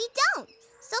 We don't.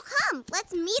 So come,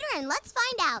 let's meet her and let's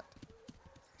find out.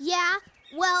 Yeah,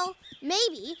 well,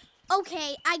 maybe.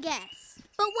 Okay, I guess.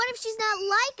 But what if she's not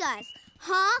like us?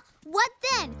 Huh? What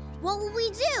then? What will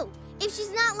we do? If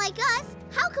she's not like us,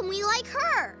 how can we like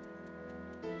her?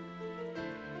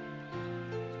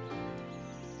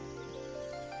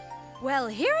 Well,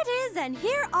 here it is, and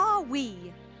here are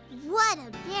we. What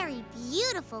a very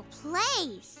beautiful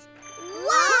place.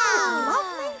 Wow!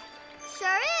 Lovely.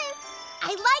 Sure is. I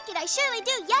like it. I surely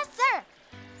do. Yes, sir.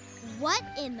 What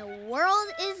in the world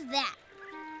is that?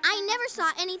 I never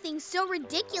saw anything so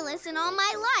ridiculous in all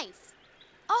my life.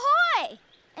 Ahoy!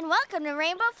 And welcome to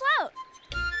Rainbow Float.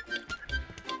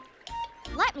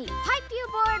 Let me pipe you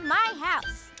aboard my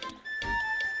house.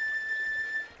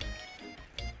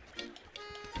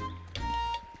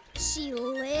 She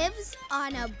lives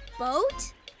on a boat?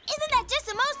 Isn't that just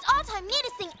the most all-time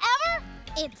neatest thing ever?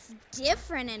 It's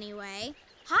different anyway.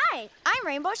 Hi, I'm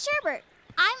Rainbow Sherbet.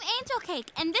 I'm Angel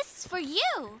Cake, and this is for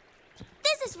you.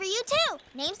 This is for you, too.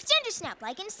 Name's Ginger Snap,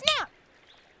 like in Snap.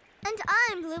 And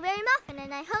I'm Blueberry Muffin,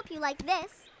 and I hope you like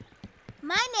this.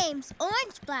 My name's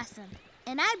Orange Blossom,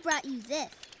 and I brought you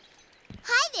this.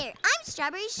 Hi there, I'm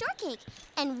Strawberry Shortcake,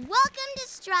 and welcome to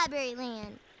Strawberry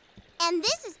Land. And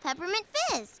this is Peppermint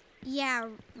Fizz. Yeah,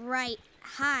 right.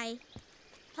 Hi.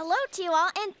 Hello to you all,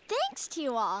 and thanks to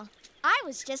you all. I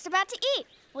was just about to eat.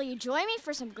 Will you join me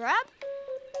for some grub?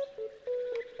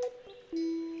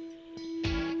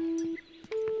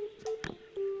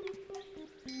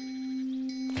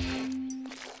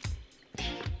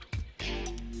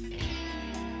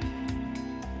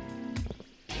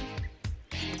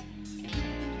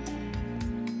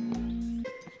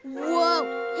 Whoa!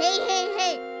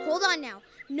 Hey! Hold on now.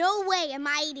 No way am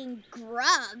I eating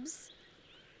grubs.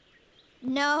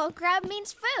 No, grub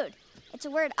means food. It's a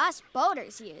word us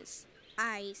boaters use.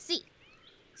 I see.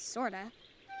 Sorta.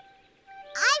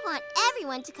 I want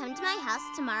everyone to come to my house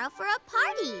tomorrow for a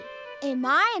party. Am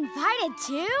I invited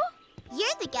too?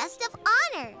 You're the guest of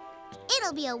honor.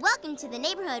 It'll be a welcome to the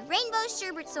neighborhood rainbow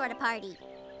sherbet sorta party.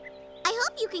 I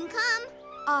hope you can come.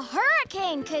 A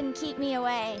hurricane couldn't keep me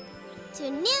away.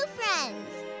 To new friends.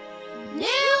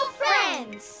 New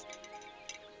friends!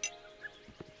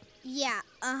 Yeah,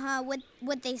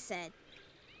 what they said.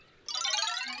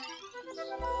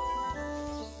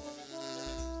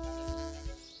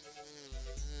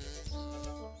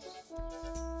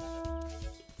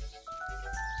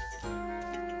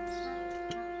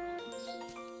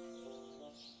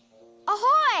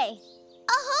 Ahoy!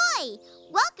 Ahoy!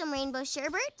 Welcome, Rainbow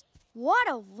Sherbet. What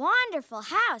a wonderful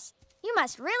house. You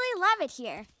must really love it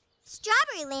here.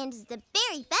 Strawberry Land is the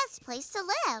very best place to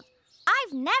live.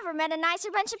 I've never met a nicer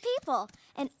bunch of people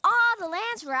in all the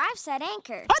lands where I've set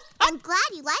anchor. I'm glad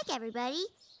you like everybody,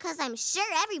 'cause I'm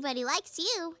sure everybody likes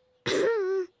you.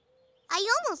 I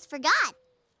almost forgot.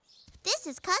 This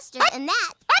is custard and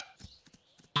that...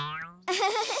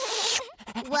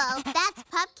 Well, that's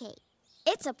Pupcake.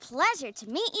 It's a pleasure to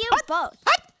meet you both.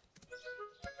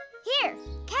 Here,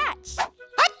 catch.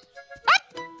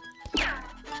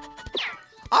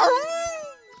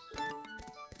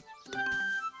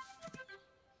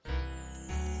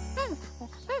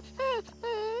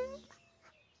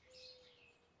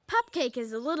 Pupcake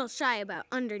is a little shy about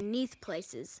underneath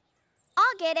places.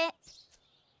 I'll get it.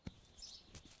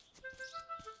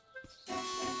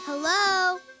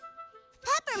 Hello?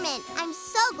 Peppermint, I'm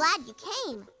so glad you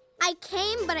came. I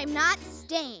came, but I'm not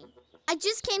staying. I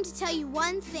just came to tell you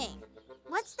one thing.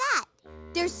 What's that?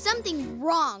 There's something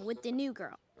wrong with the new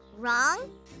girl. Wrong?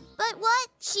 But what?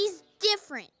 She's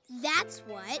different, that's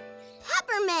what.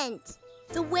 Peppermint!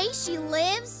 The way she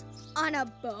lives on a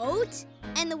boat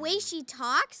and the way she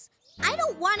talks, I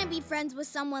don't want to be friends with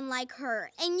someone like her,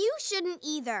 and you shouldn't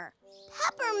either.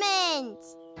 Peppermint!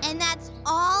 And that's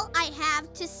all I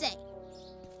have to say.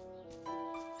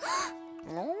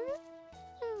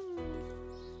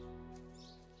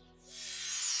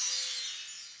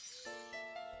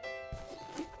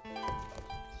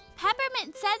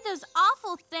 Peppermint said those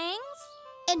awful things?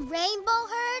 And Rainbow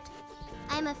heard?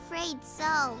 I'm afraid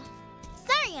so.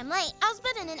 Sorry I'm late. I was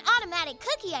building an automatic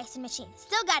cookie icing machine.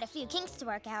 Still got a few kinks to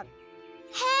work out.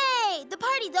 Hey, the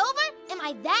party's over? Am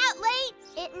I that late?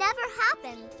 It never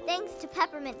happened, thanks to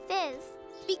Peppermint Fizz.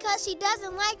 Because she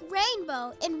doesn't like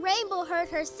Rainbow, and Rainbow heard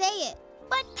her say it.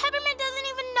 But Peppermint doesn't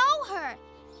even know her.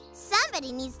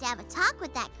 Somebody needs to have a talk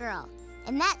with that girl,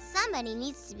 and that somebody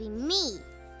needs to be me.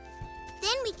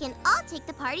 Then we can all take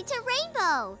the party to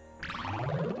Rainbow.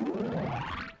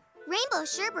 Rainbow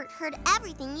Sherbet heard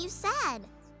everything you said.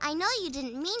 I know you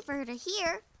didn't mean for her to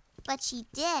hear, but she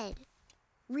did.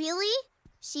 Really?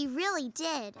 She really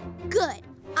did. Good.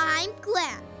 I'm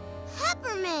glad.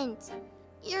 Peppermint!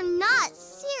 You're not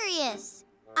serious.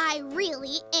 I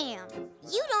really am.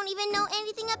 You don't even know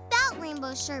anything about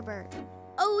Rainbow Sherbet.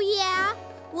 Oh, yeah?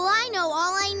 Well, I know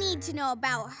all I need to know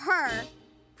about her,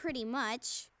 pretty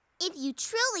much. If you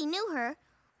truly knew her,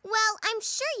 well, I'm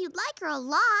sure you'd like her a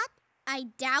lot. I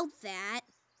doubt that.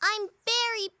 I'm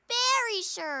very, very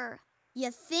sure.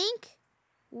 You think?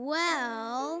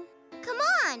 Well... Come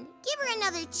on, give her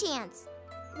another chance.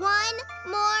 One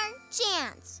more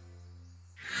chance.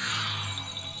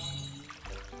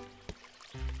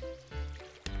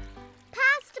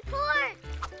 Pass to port.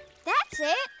 That's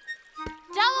it.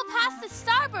 Double pass to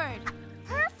starboard.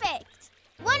 Perfect.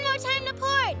 One more time to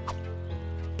port.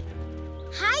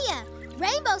 Hiya!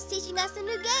 Rainbow's teaching us a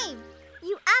new game.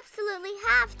 You absolutely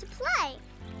have to play.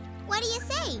 What do you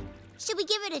say? Should we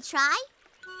give it a try?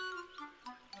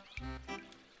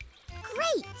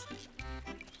 Great!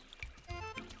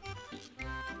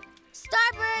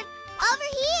 Starboard. Over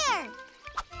here!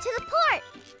 To the port.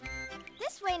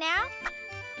 This way now.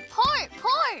 Port,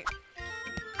 port.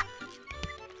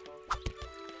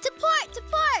 To port, to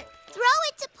port. Throw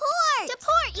it to port! To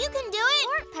port, you can do it.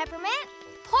 Port, Peppermint.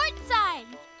 Port side.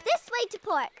 This way to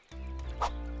port.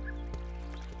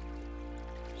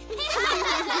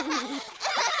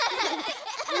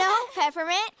 No,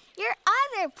 Peppermint. Your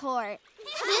other port.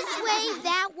 This way,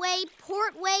 that way,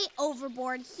 port way,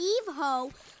 overboard,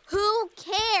 heave-ho. Who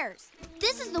cares?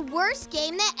 This is the worst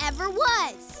game that ever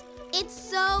was. It's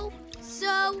so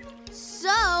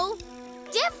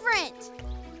different.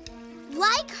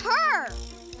 Like her.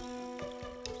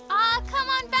 Come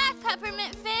on back,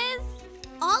 Peppermint Fizz.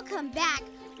 I'll come back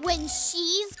when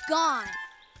she's gone.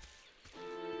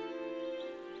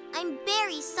 I'm very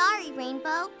very sorry,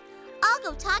 Rainbow. I'll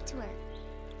go talk to her.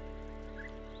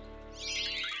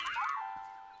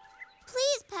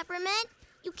 Please, Peppermint,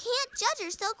 you can't judge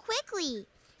her so quickly.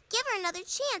 Give her another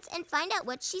chance and find out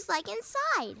what she's like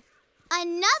inside.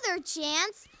 Another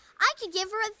chance? I could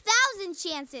give her 1,000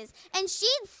 chances, and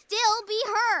she'd still be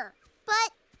her.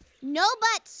 But... No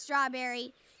buts,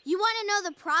 Strawberry. You want to know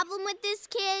the problem with this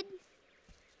kid?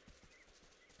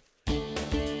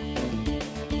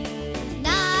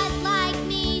 Not like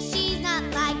me, she's not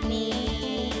like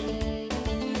me.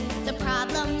 The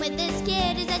problem with this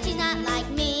kid is that she's not like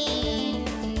me.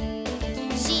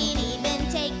 She'd even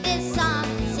take this song,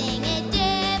 sing it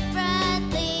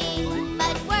differently.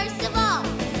 But worst of all,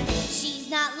 she's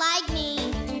not like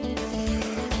me.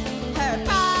 Her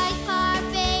prize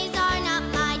parfaits are not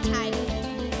my type.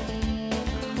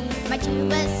 My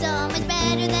tuba's so much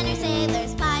better than her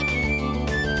sailor's pipe.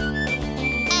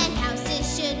 And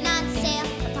houses should not sail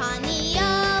upon the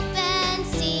open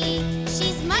sea.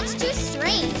 She's much too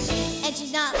strange, and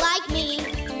she's not like me.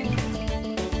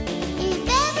 If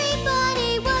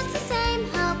everybody was the same,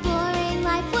 how boring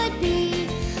life would be.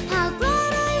 How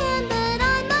glad I am that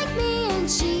I'm like me and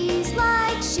she's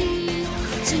like she.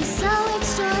 She's so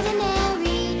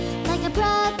extraordinary, like a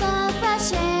breath of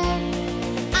fresh air.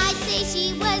 I'd say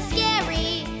she was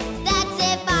scary, that's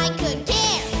if I could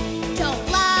care. Don't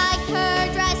like her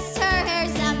dress, her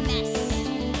hair's a mess.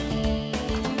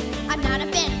 I'm not a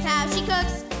fan of how she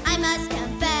cooks, I must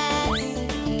confess.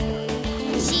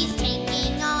 She's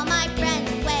taking all my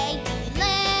friends away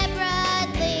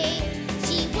deliberately.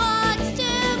 She wants to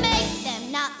make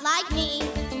them not like me.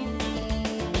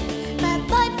 But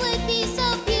life would be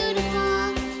so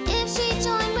beautiful if she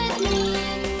joined with me.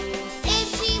 If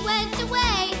she went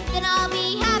away, then I'll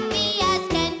be happy as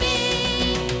can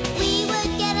be. We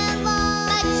would get along,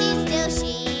 but she's still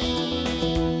she.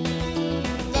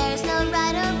 There's no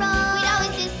right or wrong, we'd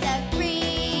always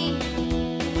disagree.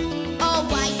 Oh,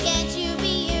 why can't you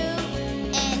be you,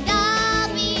 and I'll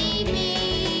be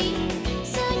me?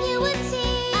 Soon you would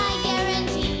see, I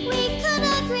guarantee, we could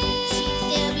agree. She'd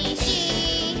still be she,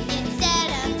 instead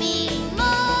of being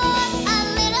more, a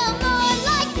little more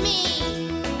like me.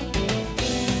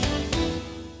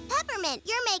 Peppermint,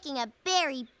 you're making a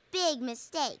very big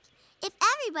mistake. If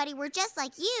everybody were just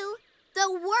like you, The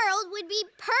world would be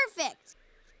perfect.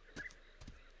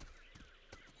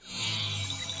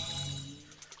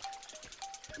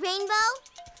 Rainbow?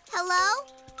 Hello?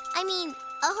 I mean,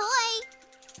 ahoy!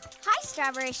 Hi,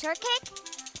 Strawberry Shortcake.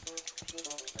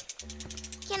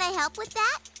 Can I help with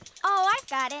that? Oh, I've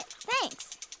got it.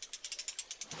 Thanks.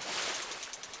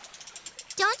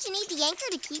 Don't you need the anchor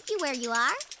to keep you where you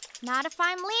are? Not if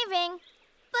I'm leaving.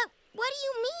 But what do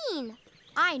you mean?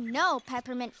 I know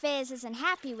Peppermint Fizz isn't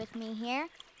happy with me here,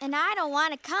 and I don't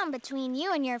want to come between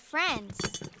you and your friends.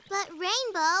 But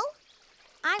Rainbow...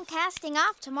 I'm casting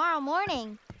off tomorrow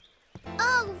morning.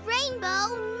 Oh,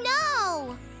 Rainbow,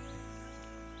 no!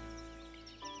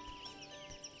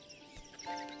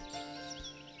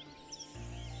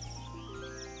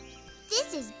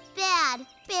 This is bad.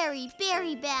 Very,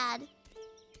 very bad.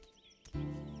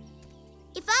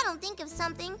 If I don't think of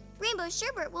something, Rainbow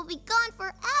Sherbet will be gone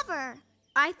forever.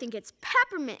 I think it's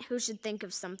Peppermint who should think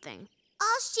of something.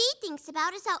 All she thinks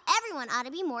about is how everyone ought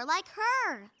to be more like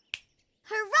her.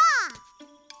 Hurrah!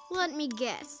 Let me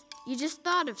guess. You just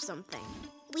thought of something.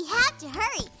 We have to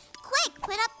hurry. Quick,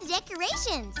 put up the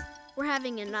decorations. We're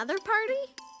having another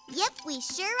party? Yep, we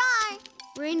sure are.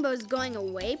 Rainbow's going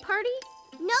away party?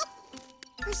 Nope.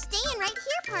 Her staying right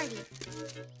here party.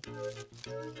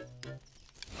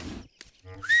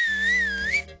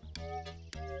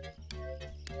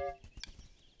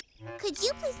 Could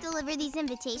you please deliver these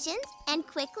invitations, and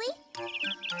quickly?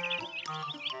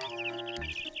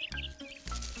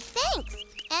 Thanks,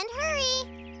 and hurry.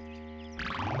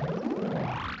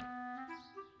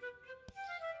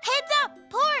 Heads up!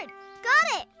 Port! Got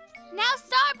it! Now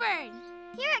starboard!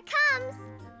 Here it comes.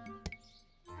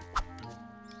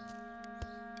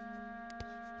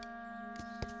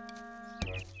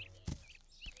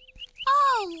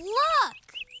 Oh, look!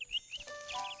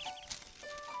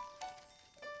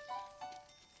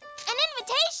 An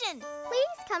invitation!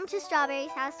 Please come to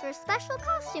Strawberry's house for a special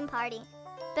costume party.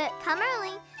 But come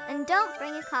early and don't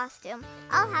bring a costume.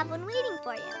 I'll have one waiting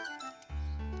for you.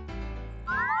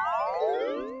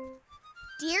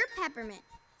 Dear Peppermint,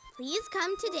 please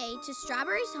come today to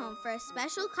Strawberry's home for a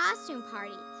special costume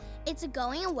party. It's a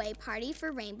going away party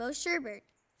for Rainbow Sherbet.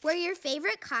 Wear your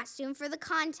favorite costume for the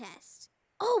contest.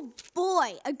 Oh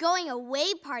boy, a going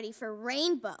away party for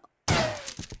Rainbow.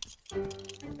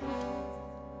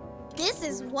 This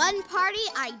is one party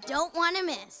I don't want to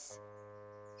miss.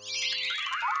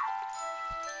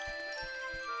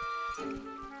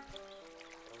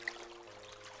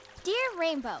 Dear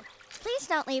Rainbow, please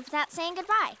don't leave without saying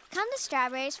goodbye. Come to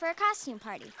Strawberries for a costume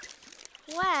party.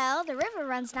 Well, the river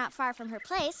runs not far from her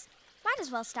place. Might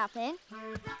as well stop in.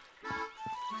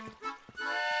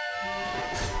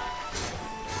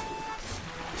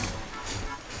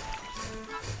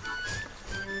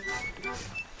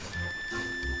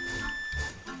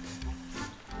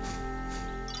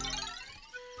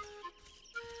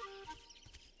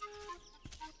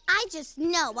 I just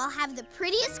know I'll have the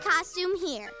prettiest costume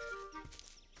here.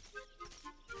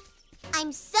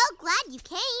 I'm so glad you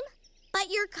came. But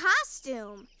your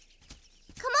costume.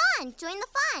 Come on, join the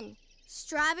fun.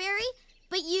 Strawberry,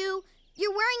 but you're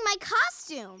wearing my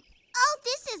costume. Oh,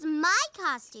 this is my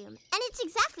costume, and it's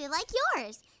exactly like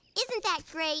yours. Isn't that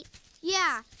great?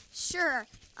 Yeah, sure.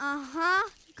 Uh-huh,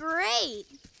 great.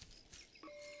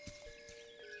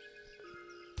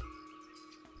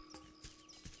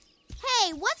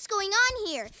 Hey, what's going on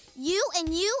here? You and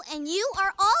you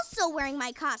are also wearing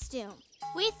my costume.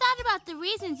 We thought about the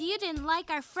reasons you didn't like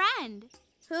our friend.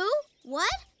 Who?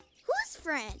 What? Whose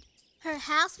friend? Her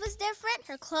house was different,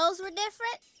 her clothes were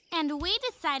different. And we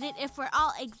decided if we're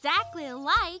all exactly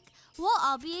alike, we'll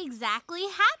all be exactly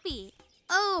happy.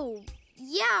 Oh,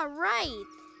 yeah, right.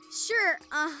 Sure,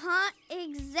 uh-huh,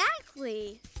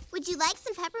 exactly. Would you like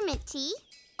some peppermint tea?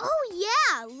 Oh,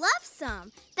 yeah, love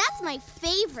some. That's my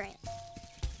favorite.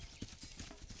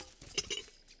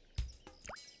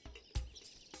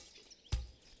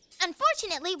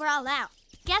 Unfortunately, we're all out.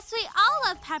 Guess we all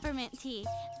love peppermint tea.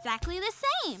 Exactly the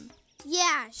same.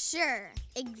 Yeah, sure,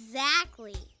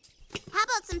 exactly. How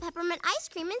about some peppermint ice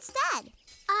cream instead?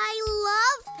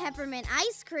 I love peppermint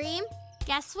ice cream.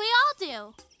 Guess we all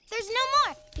do. There's no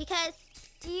more, because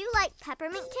Do you like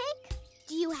peppermint cake?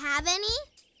 Do you have any?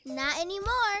 Not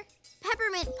anymore.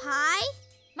 Peppermint pie?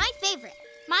 My favorite.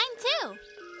 Mine too.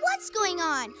 What's going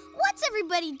on? What's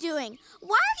everybody doing?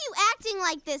 Why are you acting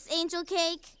like this, Angel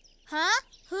Cake? Huh?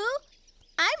 Who?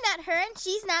 I'm not her and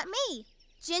she's not me.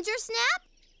 Ginger Snap?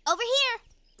 over here,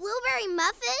 Blueberry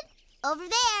Muffin? over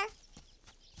there.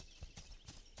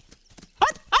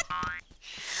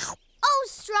 Oh,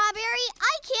 Strawberry,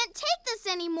 I can't take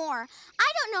this anymore.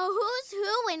 I don't know who's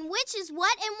who and which is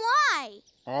what and why.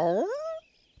 Oh?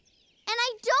 And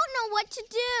I don't know what to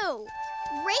do.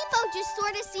 Rainbow just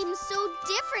sort of seemed so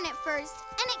different at first,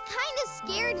 and it kind of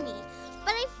scared me.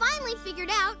 But I finally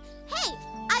figured out, hey,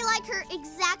 I like her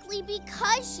exactly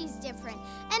because she's different.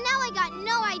 And now I got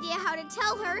no idea how to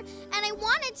tell her, and I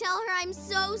want to tell her I'm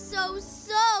so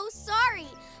sorry.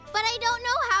 But I don't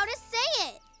know how to say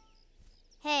it.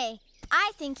 Hey,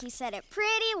 I think you said it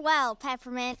pretty well,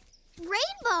 Peppermint.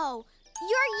 Rainbow,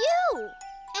 you're you.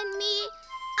 And me,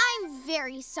 I'm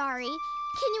very sorry.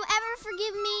 Can you ever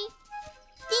forgive me?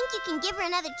 Think you can give her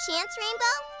another chance,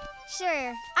 Rainbow?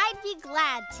 Sure, I'd be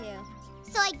glad to.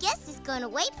 So I guess this going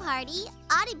away party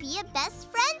ought to be a best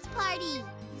friends party.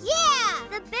 Yeah!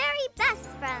 The very best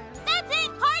friends. That's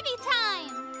it, party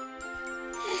time!